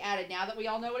 So she added, now that we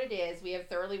all know what it is, we have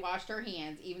thoroughly washed our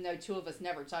hands, even though 2 of us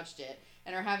never touched it,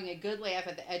 and are having a good laugh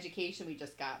at the education we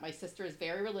just got. My sister is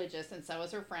very religious, and so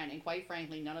is her friend, and quite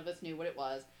frankly, none of us knew what it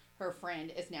was. Her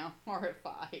friend is now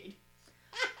horrified.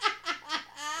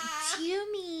 Do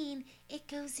you mean it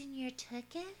goes in your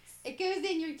tuchus? It goes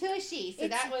in your tushy. So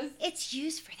it's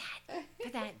used for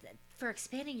that. For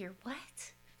expanding your what?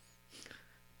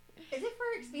 Is it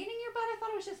for expanding your butt? I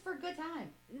thought it was just for a good time.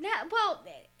 No, well,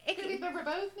 it could be for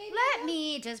both, maybe? Let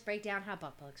me just break down how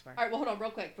butt plugs work. All right, well, hold on real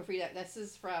quick before you do that. This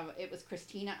is from, it was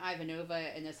Christina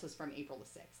Ivanova, and this was from April the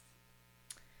 6th.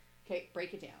 Okay,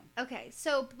 break it down. Okay,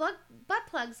 so butt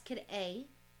plugs could A,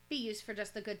 be used for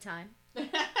just a good time.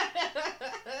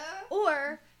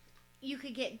 Or you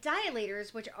could get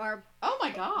dilators, which are oh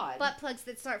my God, butt plugs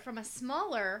that start from a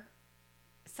smaller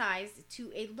size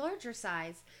to a larger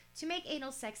size to make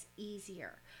anal sex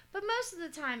easier. But most of the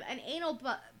time,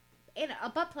 a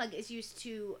butt plug is used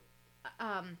to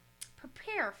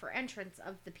prepare for entrance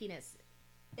of the penis.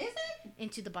 Is it?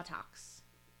 Into the buttocks.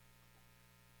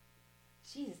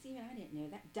 Jesus, even I didn't know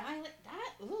that.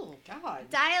 Oh God.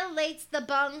 Dilates the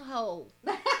bunghole.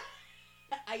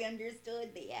 I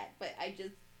understood that, but I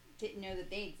just didn't know that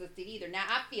they existed either. Now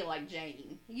I feel like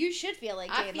Jane. You should feel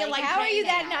like Jane. I feel like how Jane are you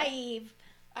that now. naive?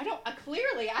 I don't.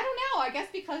 Clearly, I don't know. I guess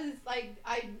because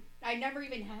I never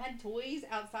even had toys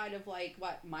outside of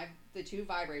the 2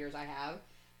 vibrators I have,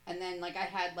 and then I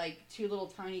had 2 little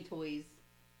tiny toys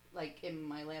in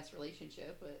my last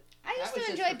relationship. But I used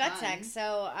to enjoy butt sex,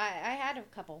 so I had a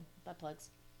couple butt plugs.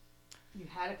 You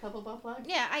had a couple butt plugs?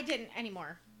 Yeah, I didn't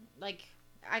anymore.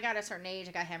 I got a certain age,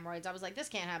 I got hemorrhoids. I was like, this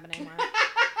can't happen anymore.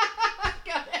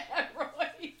 Got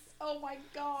hemorrhoids. Oh my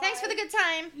God. Thanks for the good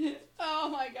time. Oh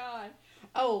my God.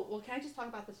 Oh, well, can I just talk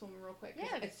about this woman real quick?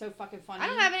 Yeah. It's so fucking funny. I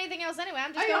don't have anything else anyway.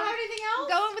 I'm just you don't have anything else?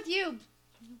 going with you.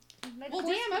 Well,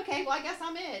 damn, okay. Well, I guess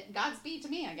I'm it. Godspeed to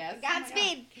me, I guess.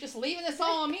 Godspeed. Oh just leaving this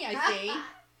all on me, I see.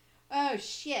 Oh,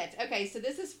 shit. Okay, so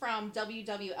this is from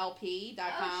WWLP.com.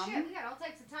 Oh, shit. We got all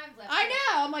types of time left. I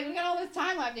know. I'm we got all this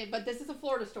time left in, but this is a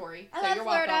Florida story. I love you're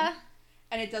Florida. welcome.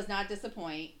 And it does not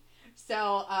disappoint.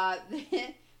 So,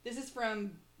 this is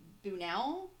from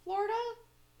Bunell, Florida.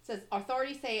 It says,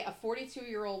 authorities say a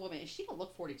 42-year-old woman, she don't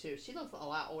look 42. She looks a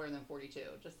lot older than 42,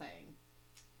 just saying.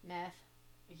 Meth.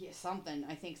 Yeah, something.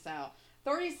 I think so.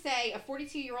 Authorities say a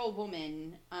 42-year-old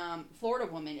woman,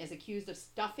 Florida woman, is accused of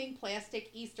stuffing plastic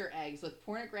Easter eggs with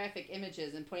pornographic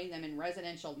images and putting them in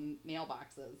residential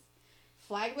mailboxes.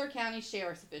 Flagler County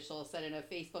Sheriff's officials said in a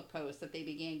Facebook post that they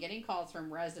began getting calls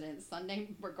from residents Sunday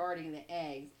regarding the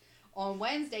eggs. On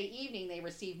Wednesday evening, they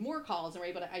received more calls and were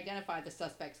able to identify the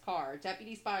suspect's car.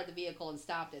 Deputies spotted the vehicle and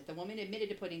stopped it. The woman admitted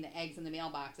to putting the eggs in the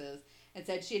mailboxes and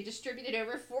said she had distributed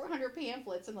over 400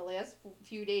 pamphlets in the last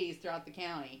few days throughout the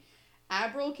county.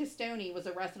 Abril Castoni was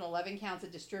arrested on 11 counts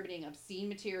of distributing obscene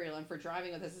material and for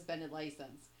driving with a suspended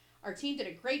license. Our team did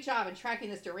a great job in tracking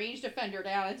this deranged offender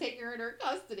down and taking her into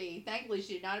custody. Thankfully,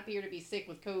 she did not appear to be sick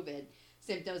with COVID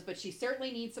symptoms, but she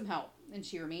certainly needs some help, and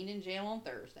she remained in jail on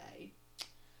Thursday.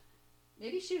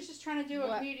 Maybe she was just trying to do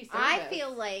a community service. I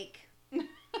feel like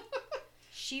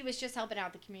She was just helping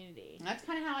out the community. That's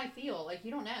kind of how I feel. Like,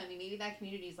 you don't know. I mean, maybe that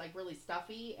community's like really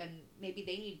stuffy, and maybe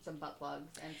they need some butt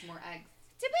plugs and some more eggs.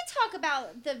 Did we talk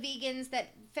about the vegans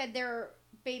that fed their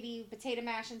baby potato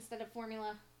mash instead of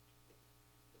formula?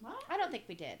 What? I don't think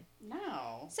we did.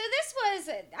 No. So this was,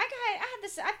 I had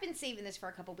this, I've been saving this for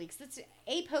a couple weeks. It's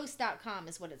apost.com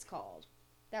is what it's called.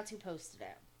 That's who posted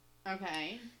it.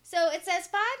 Okay. So it says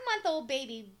 5-month-old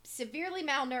baby severely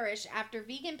malnourished after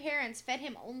vegan parents fed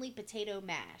him only potato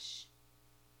mash.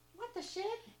 What the shit?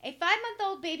 A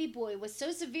 5-month-old baby boy was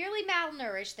so severely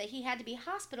malnourished that he had to be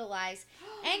hospitalized,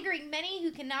 angering many who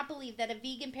cannot believe that a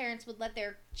vegan parents would let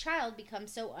their child become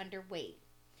so underweight.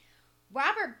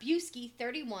 Robert Busky,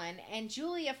 31, and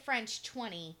Julia French,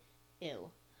 20,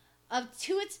 of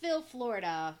Tuittsville,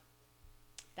 Florida.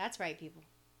 That's right, people.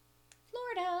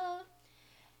 Florida.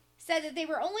 Said that they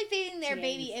were only feeding their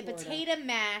baby a potato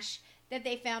mash that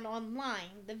they found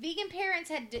online. The vegan parents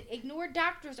had ignored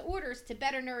doctors' orders to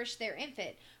better nourish their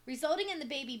infant, resulting in the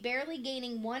baby barely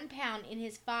gaining 1 pound in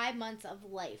his 5 months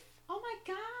of life. Oh my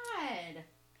God.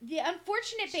 The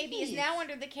unfortunate baby is Jeez. now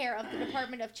under the care of the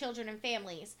Department of Children and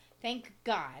Families. Thank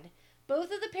God.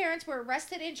 Both of the parents were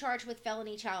arrested and charged with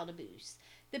felony child abuse.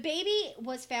 The baby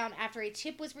was found after a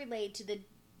tip was relayed to the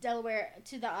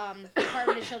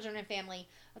Department of Children and Family.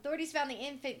 Authorities found the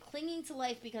infant clinging to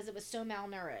life because it was so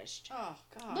malnourished. Oh,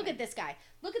 God. Look at this guy.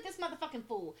 Look at this motherfucking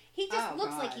fool. He just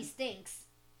looks like he stinks.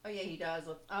 Oh, yeah, he does.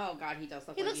 Oh, God, he does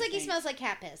look He like looks like he stinks. smells like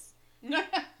cat piss. He does.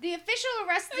 The official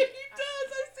arrest... I see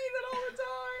that all the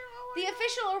time. Oh my The God.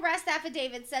 official arrest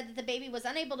affidavit said that the baby was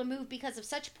unable to move because of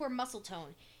such poor muscle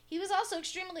tone. He was also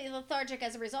extremely lethargic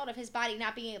as a result of his body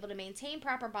not being able to maintain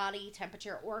proper body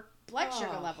temperature or blood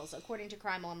sugar levels, according to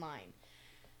Crime Online.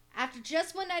 After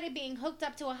just one night of being hooked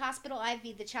up to a hospital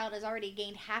IV, the child has already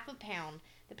gained half a pound.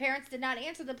 The parents did not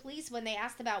answer the police when they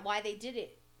asked about why they did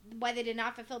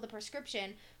not fulfill the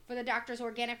prescription for the doctor's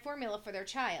organic formula for their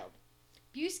child.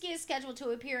 Busky is scheduled to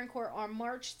appear in court on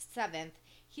March 7th.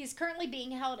 He is currently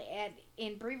being held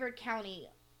in Brevard County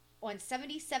on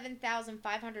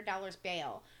 $77,500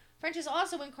 bail. French is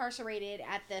also incarcerated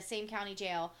at the same county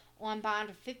jail on bond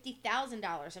of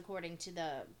 $50,000, according to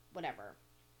the whatever.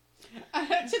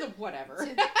 To the whatever. To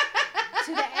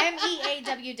the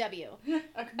MEAWW.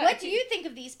 Okay. What do you think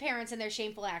of these parents and their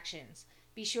shameful actions?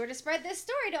 Be sure to spread this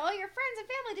story to all your friends and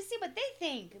family to see what they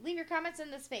think. Leave your comments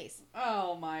in the space.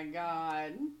 Oh, my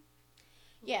God.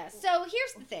 Yeah, so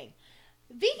here's the thing.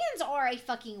 Vegans are a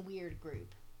fucking weird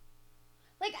group.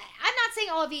 Like, I'm not saying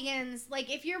all vegans,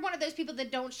 like, if you're one of those people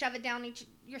that don't shove it down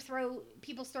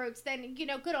people's throats, then,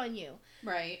 good on you.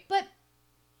 Right. But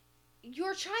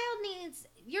your child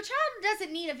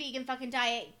doesn't need a vegan fucking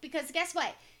diet, because guess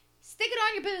what? Stick it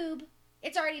on your boob,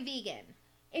 it's already vegan.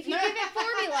 If you give it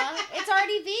formula, it's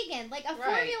already vegan. Like, a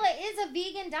formula is a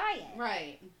vegan diet.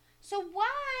 Right. So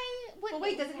why would... Well,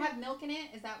 wait, does it have milk in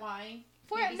it? Is that why?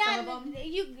 For Maybe some of them?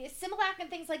 Similac and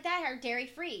things like that are dairy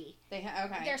free.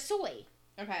 Okay. They're soy.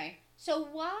 Okay. So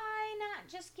why not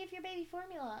just give your baby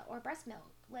formula or breast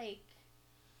milk? Like,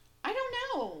 I don't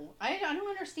know. I don't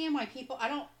understand why people. I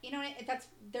don't.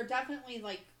 They're definitely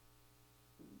like.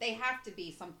 They have to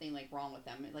be something like wrong with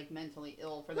them, like mentally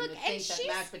ill for them to think that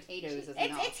mashed potatoes is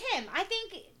enough. It's him. I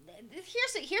think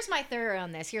here's my theory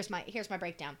on this. Here's my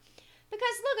breakdown.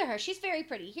 Because look at her. She's very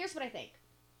pretty. Here's what I think.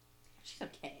 She's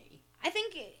okay. I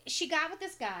think she got with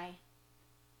this guy,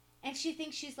 and she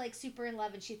thinks she's like super in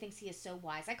love, and she thinks he is so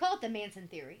wise. I call it the Manson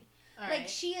theory. All like right.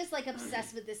 she is like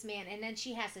obsessed with this man, and then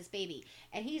she has this baby,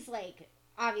 and he's like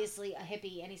obviously a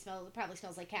hippie, and he probably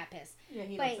smells like cat piss. Yeah,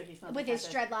 he but looks like he smells with like his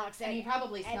cat piss. dreadlocks, And he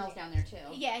probably smells down there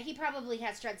too. Yeah, he probably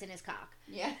has dreads in his cock.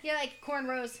 Yeah. Yeah, like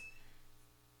cornrows.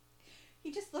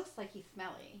 He just looks like he's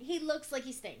smelly. He looks like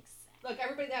he stinks. Look,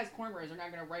 everybody that has cornrows are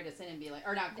not going to write us in and be like,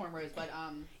 or not cornrows, but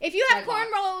If you have dreadlocks.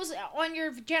 cornrows on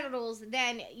your genitals,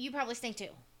 then you probably stink too.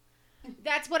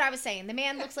 That's what I was saying. The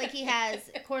man looks like he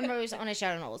has cornrows on his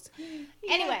genitals.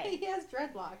 Anyway. He has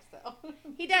dreadlocks, though.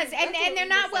 He does. And That's what they're we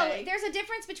not well. say. There's a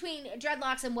difference between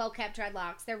dreadlocks and well-kept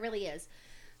dreadlocks. There really is.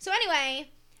 So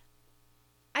anyway,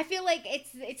 I feel like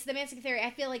it's the Manson theory. I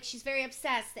feel like she's very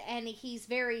obsessed, and he's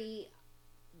very...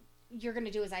 You're going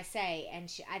to do as I say.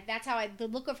 And that's how the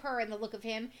look of her and the look of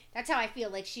him, that's how I feel.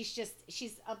 Like she's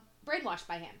brainwashed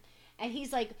by him. And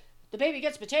he's like... The baby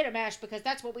gets potato mash because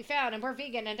that's what we found, and we're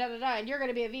vegan, and da-da-da, and you're going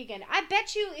to be a vegan. I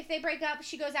bet you if they break up,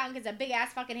 she goes out and gets a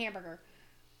big-ass fucking hamburger.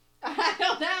 I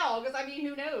don't know, because, I mean,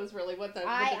 who knows, really, what the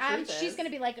truth is. She's going to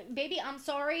be like, baby, I'm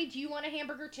sorry. Do you want a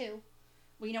hamburger, too?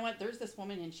 Well, you know what? There's this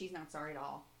woman, and she's not sorry at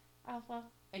all. Oh, well.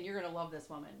 And you're going to love this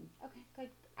woman. Okay, good.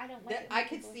 I don't like it when I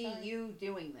could people are see sorry. you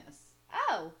doing this.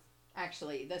 Oh.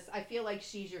 Actually, I feel like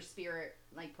she's your spirit,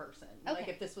 like, person. Okay. Like,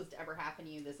 if this was to ever happen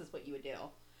to you, this is what you would do.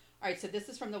 All right, so this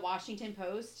is from the Washington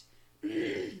Post.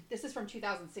 This is from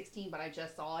 2016, but I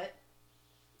just saw it.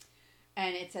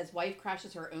 And it says, wife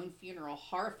crashes her own funeral,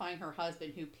 horrifying her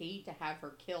husband who paid to have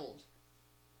her killed.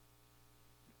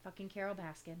 Fucking Carol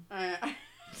Baskin.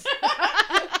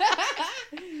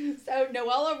 So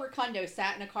Noella Recondo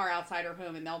sat in a car outside her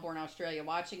home in Melbourne, Australia,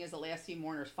 watching as the last few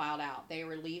mourners filed out. They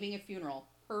were leaving a funeral,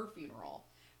 her funeral.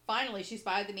 Finally, she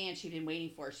spotted the man she'd been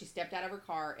waiting for. She stepped out of her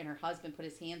car, and her husband put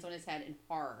his hands on his head in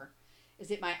horror. Is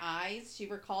it my eyes? She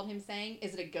recalled him saying.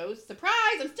 Is it a ghost? Surprise!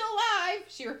 I'm still alive!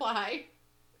 She replied.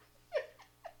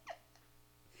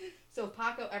 So if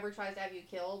Paco ever tries to have you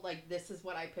killed, like, this is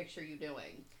what I picture you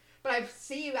doing. But I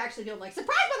see you actually doing, like,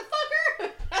 surprise,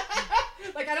 motherfucker!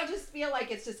 Like, I don't just feel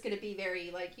like it's just going to be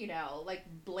very, like, you know, like,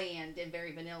 bland and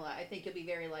very vanilla. I think you'll be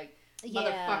very, like,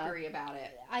 motherfuckery about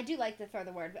it. I do like to throw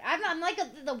the word. I'm like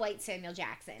the white Samuel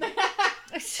Jackson.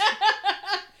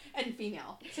 And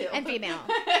female, too. And female.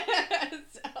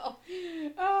 So,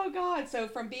 oh, God. So,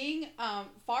 from being,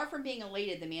 far from being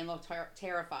elated, the man looked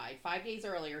terrified. 5 days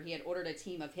earlier, he had ordered a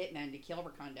team of hitmen to kill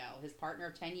Recondo, his partner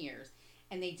of 10 years.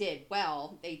 And they did.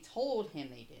 Well, they told him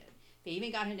they did. They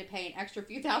even got him to pay an extra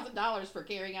few $1,000s for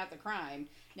carrying out the crime.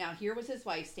 Now, here was his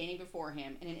wife standing before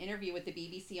him. In an interview with the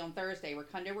BBC on Thursday,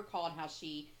 Recondo recalled how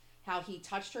he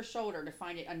touched her shoulder to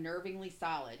find it unnervingly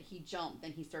solid. He jumped,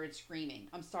 then he started screaming.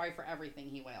 I'm sorry for everything,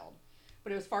 he wailed.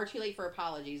 But it was far too late for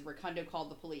apologies. Recondo called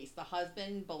the police. The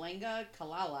husband, Belenga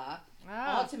Kalala,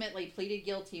 ultimately pleaded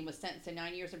guilty and was sentenced to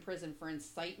 9 years in prison for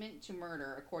incitement to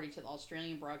murder, according to the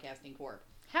Australian Broadcasting Corp.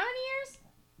 How many years?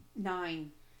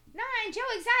 9. Joe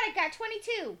Exotic got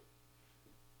 22.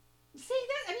 See,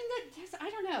 I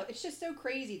don't know. It's just so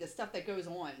crazy, the stuff that goes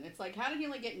on. It's like, how did he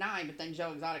only get 9, but then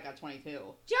Joe Exotic got 22? Joe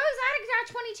Exotic got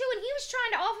 22, and he was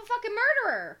trying to off a fucking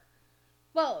murderer.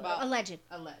 Well, alleged.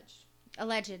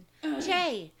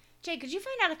 Jay, could you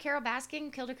find out if Carol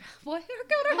Baskin killed her husband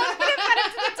and fed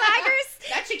him to the tigers?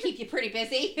 That should keep you pretty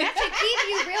busy. That should keep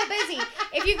you real busy.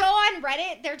 If you go on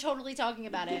Reddit, they're totally talking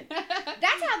about it.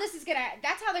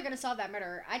 That's how they're gonna solve that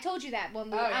murder. I told you that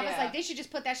when I was like, they should just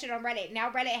put that shit on Reddit.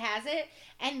 Now Reddit has it,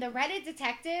 and the Reddit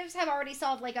detectives have already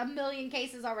solved like 1 million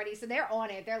cases already, so they're on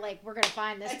it. They're like, we're gonna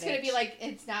find this. It's gonna be like,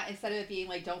 it's not, instead of it being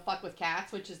like, don't fuck with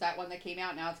cats, which is that one that came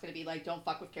out, now it's gonna be like, don't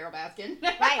fuck with Carol Baskin.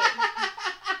 Right.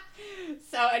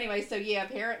 So anyway,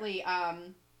 apparently,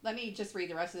 let me just read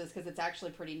the rest of this because it's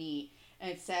actually pretty neat. And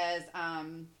it says,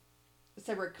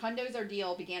 so Recondo's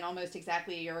ordeal began almost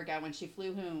exactly a year ago when she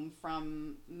flew home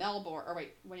from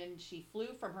when she flew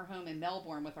from her home in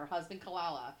Melbourne with her husband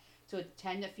Kalala to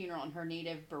attend a funeral in her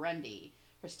native Burundi.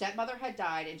 Her stepmother had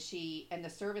died, and the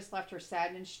service left her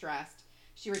sad and stressed.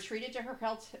 She retreated to her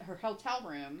hotel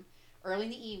room early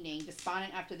in the evening,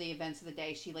 despondent after the events of the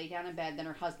day. She lay down in bed, then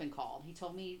her husband called. He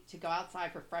told me to go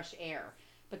outside for fresh air.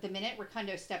 But the minute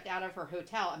Recondo stepped out of her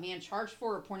hotel, a man charged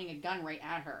forward, pointing a gun right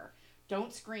at her.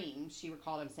 Don't scream, she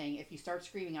recalled him saying. If you start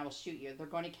screaming, I will shoot you. They're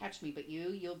going to catch me, but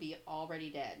you'll be already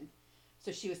dead.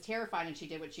 So she was terrified, and she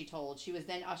did what she told. She was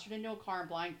then ushered into a car and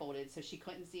blindfolded, so she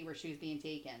couldn't see where she was being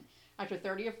taken. After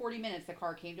 30 or 40 minutes, the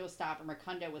car came to a stop, and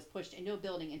Recondo was pushed into a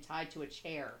building and tied to a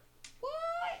chair.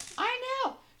 What? I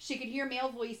know! She could hear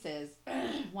male voices.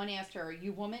 One asked her,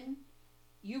 You woman,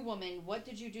 what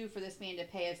did you do for this man to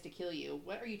pay us to kill you?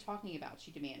 What are you talking about? She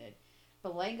demanded.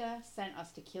 Belenga sent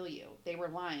us to kill you. They were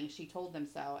lying. She told them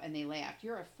so, and they laughed.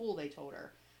 You're a fool, they told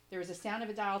her. There was a sound of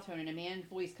a dial tone and a man's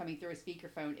voice coming through a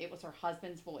speakerphone. It was her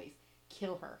husband's voice.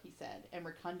 Kill her, he said. And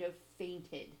Recondo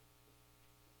fainted.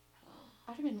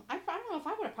 I don't know if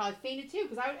I would have probably fainted too,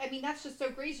 because I mean, that's just so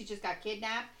crazy. She just got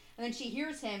kidnapped. And then she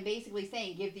hears him basically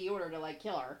saying, give the order to, like,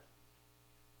 kill her.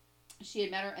 She had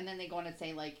met her, and then they go on and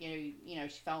say, like, you know,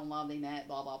 she fell in love, they met,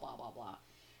 blah, blah, blah, blah, blah.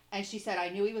 And she said, I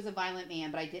knew he was a violent man,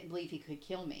 but I didn't believe he could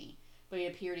kill me. But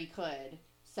it appeared he could.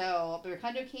 So,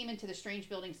 Recondo came into the strange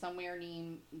building somewhere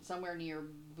near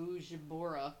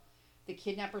Bujumbura. The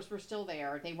kidnappers were still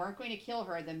there. They weren't going to kill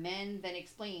her. The men then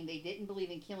explained they didn't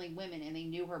believe in killing women, and they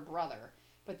knew her brother.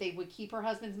 But they would keep her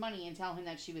husband's money and tell him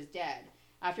that she was dead.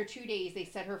 After 2 days, they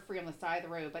set her free on the side of the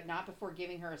road, but not before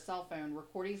giving her a cell phone,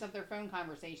 recordings of their phone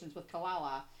conversations with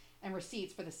Kalala, and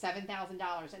receipts for the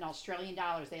 $7,000 in Australian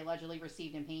dollars they allegedly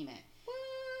received in payment.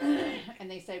 And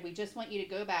they said, we just want you to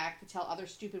go back to tell other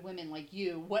stupid women like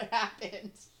you what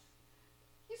happened.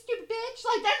 You stupid bitch.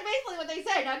 Like, that's basically what they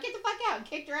said. Now get the fuck out. And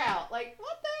kicked her out. Like,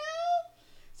 what the hell?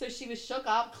 So she was shook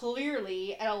up,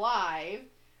 clearly, and alive,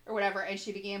 or whatever, and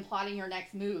she began plotting her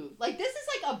next move. Like, this is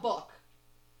like a book.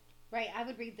 Right, I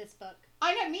would read this book.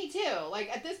 I know, me too.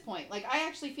 Like, at this point, like, I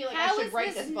actually feel like I How should has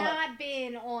write this this book. not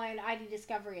been on ID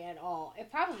Discovery at all? It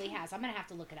probably has. I'm gonna have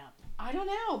to look it up. I don't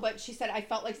know, but she said I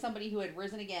felt like somebody who had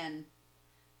risen again.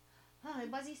 Oh,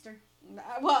 it was Easter.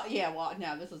 Well, yeah, well,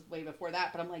 no, this was way before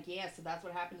that, but I'm like, yeah, so that's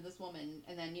what happened to this woman.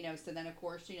 And then, so then, of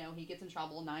course, he gets in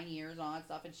trouble, 9 years, all that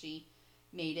stuff, and she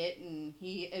made it, and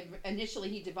initially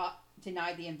he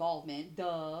denied the involvement,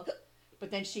 duh. But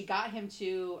then she got him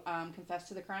to confess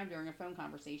to the crime during a phone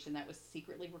conversation that was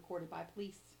secretly recorded by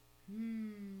police.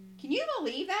 Can you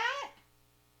believe that?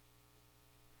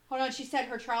 Hold on, she said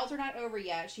her trials are not over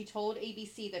yet. She told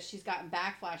ABC that she's gotten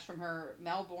backlash from her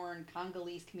Melbourne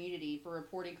Congolese community for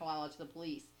reporting Kalala to the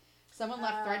police. Someone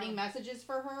left threatening messages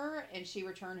for her, and she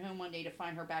returned home one day to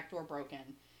find her back door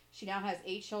broken. She now has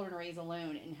 8 children raised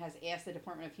alone and has asked the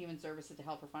Department of Human Services to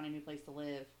help her find a new place to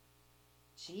live.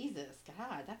 Jesus,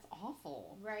 God, that's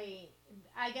awful. Right.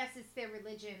 I guess it's their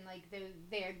religion. Like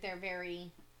they're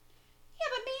very. Yeah,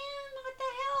 but man, what the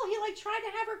hell? He like tried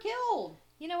to have her killed.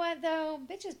 You know what though?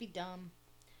 Bitches be dumb.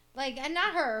 Like, and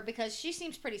not her because she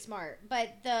seems pretty smart,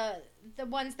 but the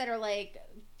ones that are like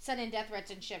sending death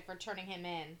threats and shit for turning him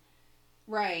in.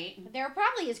 Right. They're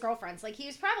probably his girlfriends. Like he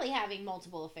was probably having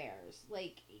multiple affairs.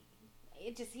 Like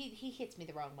it just he hits me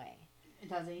the wrong way.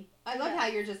 Does he? I love how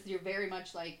you're very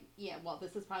much like, yeah, well,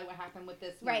 this is probably what happened with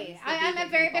this. Right.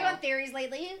 I'm very big on theories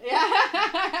lately.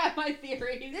 Yeah. My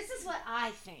theories. This is what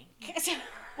I think.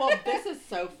 Well, this is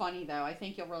so funny, though. I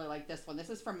think you'll really like this one.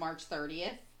 This is from March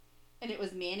 30th. And it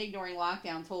was man ignoring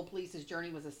lockdown told police his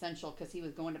journey was essential because he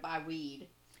was going to buy weed.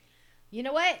 You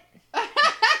know what?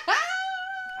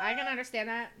 I can understand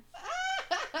that.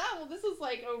 Well, this is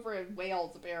like over in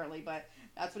Wales, apparently, but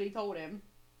that's what he told him.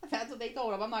 That's what they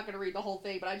told him. I'm not going to read the whole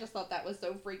thing, but I just thought that was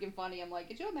so freaking funny. I'm like,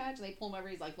 could you imagine? They pull him over.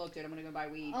 He's like, look, dude, I'm going to go buy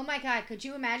weed. Oh, my God. Could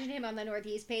you imagine him on the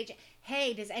Northeast page?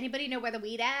 Hey, does anybody know where the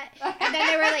weed at? And then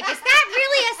they were like, is that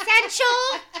really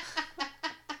essential?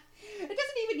 It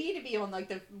doesn't even need to be on, like,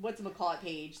 the whatchamacallit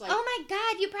page. Like, oh, my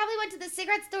God. You probably went to the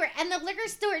cigarette store and the liquor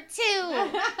store,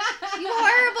 too. You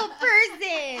horrible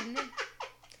person.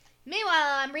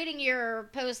 Meanwhile, I'm reading your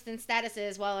posts and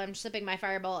statuses while I'm sipping my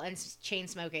Fireball and chain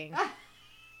smoking.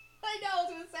 I know, I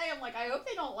was gonna say, I'm like, I hope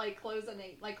they don't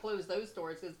close those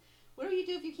stores, because what do you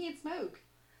do if you can't smoke?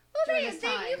 Well, you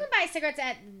can buy cigarettes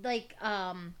at they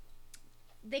can't.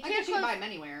 I guess you can buy them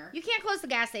anywhere. You can't close the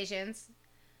gas stations.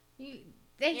 They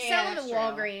Yeah, sell them to that's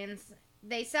Walgreens.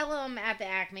 They sell them at the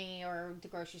Acme or the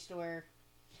grocery store.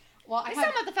 Well, They sell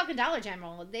them at the fucking Dollar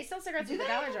General. They sell cigarettes at the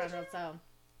Dollar General. So.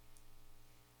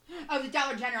 Oh, the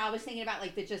Dollar General. I was thinking about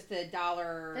like the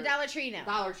Dollar. The Dollar Tree, no.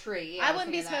 Dollar Tree. Yeah, I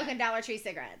wouldn't be smoking Dollar Tree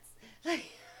cigarettes. They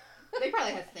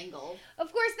probably have singles.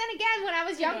 Of course, then again, when I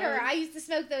was younger, knows? I used to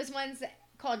smoke those ones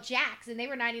called Jacks, and they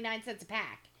were 99 cents a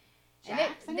pack.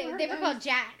 Jacks? And they were called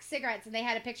Jack cigarettes, and they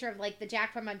had a picture of like the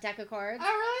Jack from a deck of cards.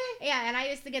 Oh, really? Yeah, and I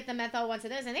used to get the menthol ones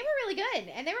of those, and they were really good,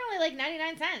 and they were only like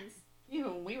 99 cents.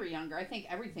 Even when we were younger, I think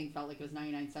everything felt like it was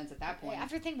 99 cents at that point. Yeah,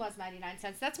 everything was 99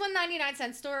 cents. That's when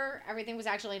 99-cent store, everything was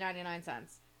actually 99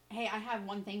 cents. Hey, I have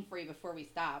one thing for you before we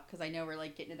stop, because I know we're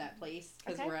like getting to that place,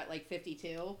 because we're at like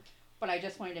 52. But I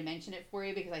just wanted to mention it for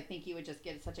you because I think you would just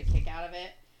get such a kick out of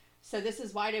it. So this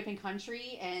is Wide Open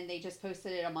Country, and they just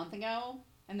posted it a month ago,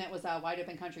 and that was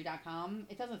wideopencountry.com.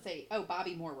 It doesn't say, oh,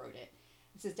 Bobby Moore wrote it.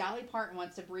 It says Dolly Parton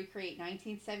wants to recreate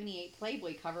 1978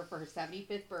 Playboy cover for her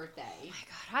 75th birthday. Oh my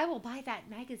God, I will buy that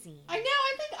magazine. I know,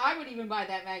 I think I would even buy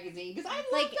that magazine because I love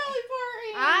Dolly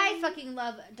Parton. I fucking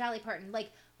love Dolly Parton. Like,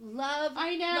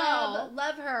 I know.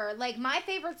 love her. Like, my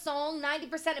favorite song,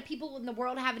 90% of people in the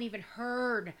world haven't even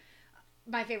heard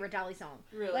my favorite Dolly song.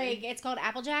 Really? Like, it's called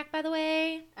Applejack, by the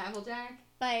way. Applejack?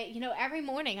 But, every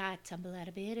morning I tumble out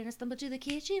of bed and I stumble to the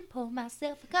kitchen, pour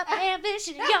myself a cup of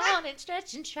ambition, yawn and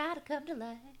stretch and try to come to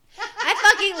life.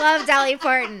 I fucking love Dolly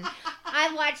Parton.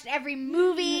 I've watched every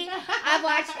movie. I've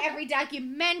watched every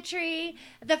documentary.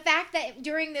 The fact that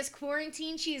during this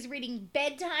quarantine she is reading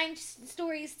bedtime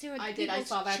stories to I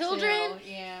saw that children.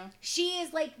 Too. Yeah. She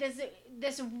is like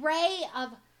this ray of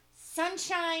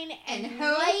sunshine and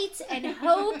hope. light and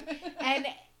hope. And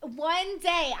one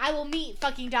day I will meet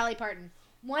fucking Dolly Parton.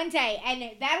 One day,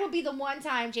 and that will be the one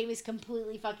time Jamie's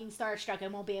completely fucking starstruck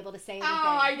and won't be able to say anything.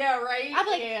 Oh, I know, right? I'll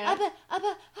be like, yeah. I'll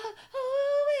always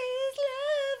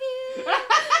love you.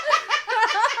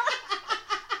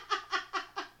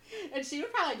 And she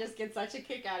would probably just get such a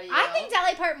kick out of you. I think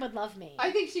Dolly Parton would love me. I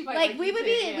think she might. Like we would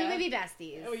be, too, we would be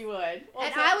besties. We would.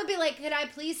 And I would be like, could I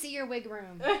please see your wig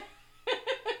room?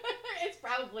 It's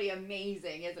probably probably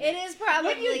amazing, isn't It it? is probably.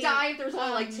 Wouldn't you die if there's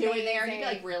only like 2 in there? And you'd be amazing.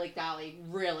 like, really, Dolly?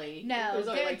 Really? No, There's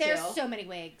only like there's 2? so many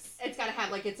wigs. It's got to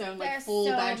have like its own like There's full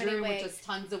so many bedroom with wigs. just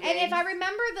tons of wigs. And if I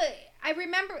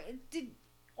remember,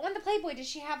 on the Playboy, did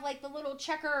she have like the little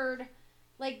checkered,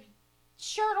 like,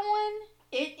 shirt on?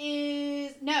 It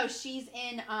is no, she's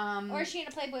in Or is she in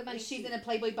a Playboy bunny she's suit? in a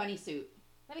Playboy bunny suit.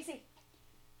 Let me see.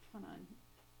 Hold on.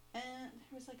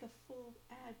 There was like a full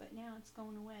ad, but now it's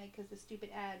going away because the stupid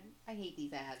ad. I hate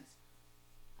these ads.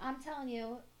 I'm telling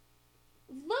you,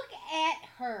 look at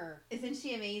her. Isn't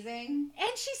she amazing?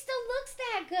 And she still looks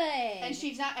that good. And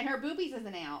she's not, and her boobies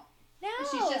isn't out. No,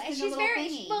 she's just in and a she's little very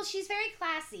thingy. well. She's very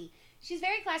classy. She's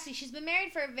very classy. She's been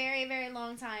married for a very, very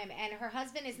long time, and her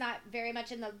husband is not very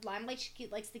much in the limelight. She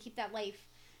likes to keep that life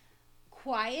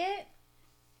quiet.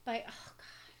 But oh god.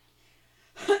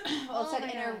 Well, it said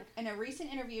my God. in a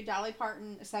recent interview, Dolly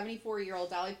Parton, 74-year-old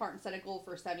Dolly Parton, set a goal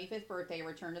for her 75th birthday,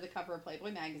 return to the cover of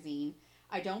Playboy magazine.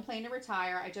 I don't plan to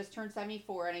retire. I just turned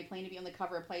 74, and I plan to be on the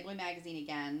cover of Playboy magazine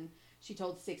again. She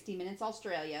told 60 Minutes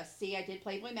Australia, "See, I did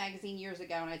Playboy magazine years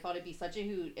ago, and I thought it'd be such a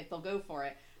hoot if they'll go for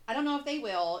it. I don't know if they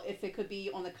will, if it could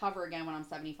be on the cover again when I'm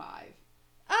 75.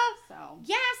 Oh So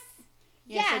yes,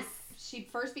 yeah, yes. so she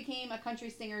first became a country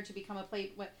singer to become a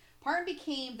Playboy. Parton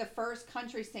became the first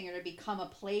country singer to become a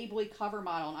Playboy cover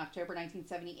model in October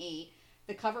 1978.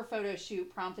 The cover photo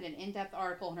shoot prompted an in-depth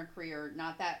article on her career.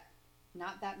 Not that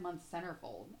month's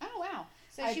centerfold. Oh wow.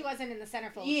 So she wasn't in the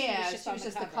centerfold. Yeah, she was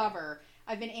just, the cover.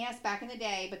 I've been asked back in the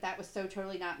day, but that was so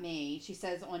totally not me. She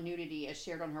says on nudity, as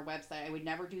shared on her website, I would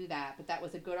never do that, but that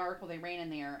was a good article they ran in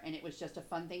there, and it was just a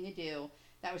fun thing to do.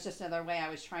 That was just another way I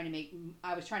was trying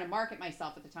to market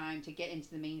myself at the time to get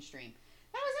into the mainstream.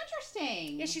 That was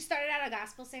interesting. Yeah, she started out a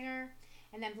gospel singer,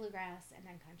 and then bluegrass, and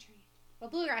then country. Well,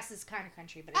 bluegrass is kind of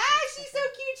country, but it's she's so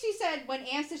cute. She said when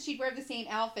asked if she'd wear the same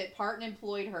outfit, Parton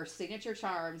employed her signature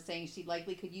charm, saying she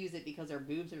likely could use it because her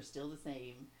boobs are still the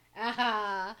same.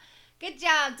 Good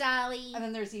job, Dolly. And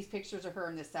then there's these pictures of her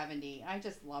in the 70s. I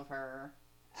just love her.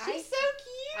 She's so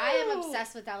cute. I am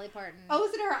obsessed with Dolly Parton. Oh,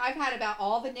 listen to her. I've had about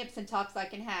all the nips and tucks I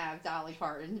can have, Dolly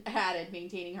Parton added,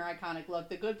 maintaining her iconic look.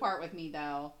 The good part with me,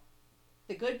 though,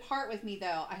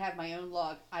 I have my own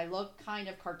look. I look kind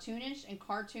of cartoonish, and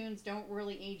cartoons don't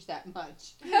really age that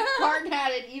much. Parton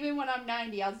added, even when I'm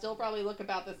 90, I'll still probably look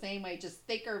about the same way, just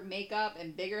thicker makeup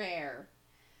and bigger hair.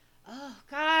 Oh,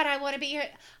 God, I want to be here.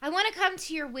 I want to come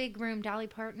to your wig room, Dolly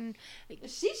Parton.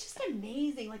 She's just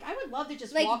amazing. Like, I would love to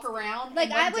just Like- walk around like,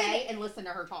 in one I would- day and listen to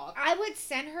her talk. I would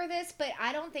send her this, but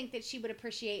I don't think that she would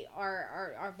appreciate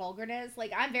our vulgarness.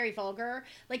 Like, I'm very vulgar.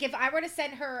 Like, if I were to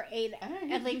send her a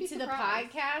you'd link be to the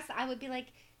surprised. podcast, I would be like,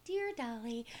 "Dear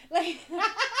Dolly," like,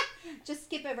 Just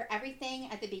skip over everything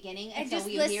at the beginning and until just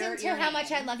we hear listen to your how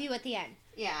much I name. love you at the end.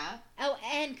 Yeah. Oh,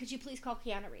 and could you please call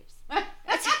Keanu Reeves?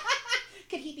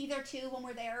 Could he be there too when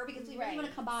we're there? Because we really Right. want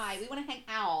to come by. We want to hang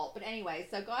out. But anyway,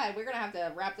 so go ahead. We're going to have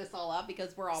to wrap this all up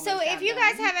because we're almost So if half you done.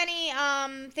 guys have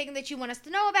any thing that you want us to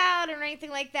know about or anything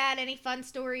like that, any fun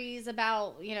stories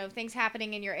about, things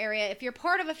happening in your area, if you're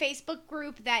part of a Facebook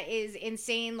group that is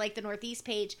insane like the Northeast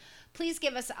page, please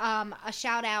give us a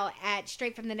shout out at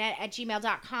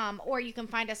straightfromthenet@gmail.com, or you can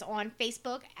find us on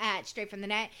Facebook at Straight From The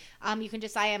Net. You can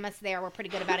just IM us there. We're pretty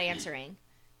good about answering.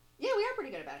 Yeah, we are pretty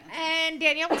good about it. And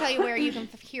Danielle will tell you where you can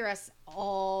hear us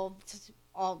all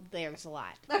there's a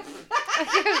lot.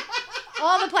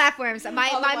 All the platforms. My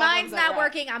platforms, mind's not right.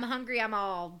 working. I'm hungry. I'm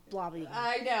all blah, blah, blah.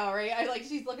 I know, right?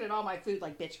 She's looking at all my food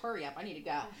like, bitch, hurry up. I need to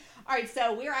go. All right,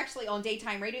 so we're actually on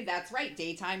Daytime Radio. That's right,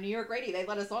 Daytime New York Radio. They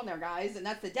let us on there, guys. And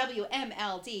that's the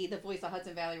WMLD, the voice of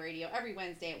Hudson Valley Radio, every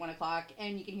Wednesday at 1 o'clock.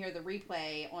 And you can hear the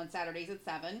replay on Saturdays at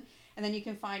 7. And then you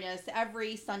can find us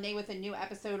every Sunday with a new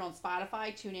episode on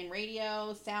Spotify, TuneIn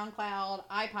Radio, SoundCloud,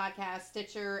 iPodcast,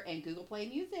 Stitcher, and Google Play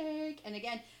Music. And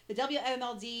again, the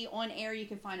WMLD on air you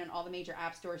can find on all the major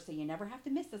app stores, so you never have to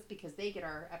miss us because they get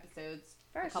our episodes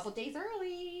a couple days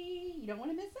early. You don't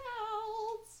want to miss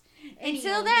out.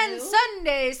 Until then,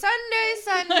 Sunday. Say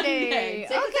Okay, it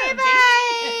to them,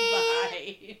 bye.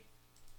 Jason. Bye.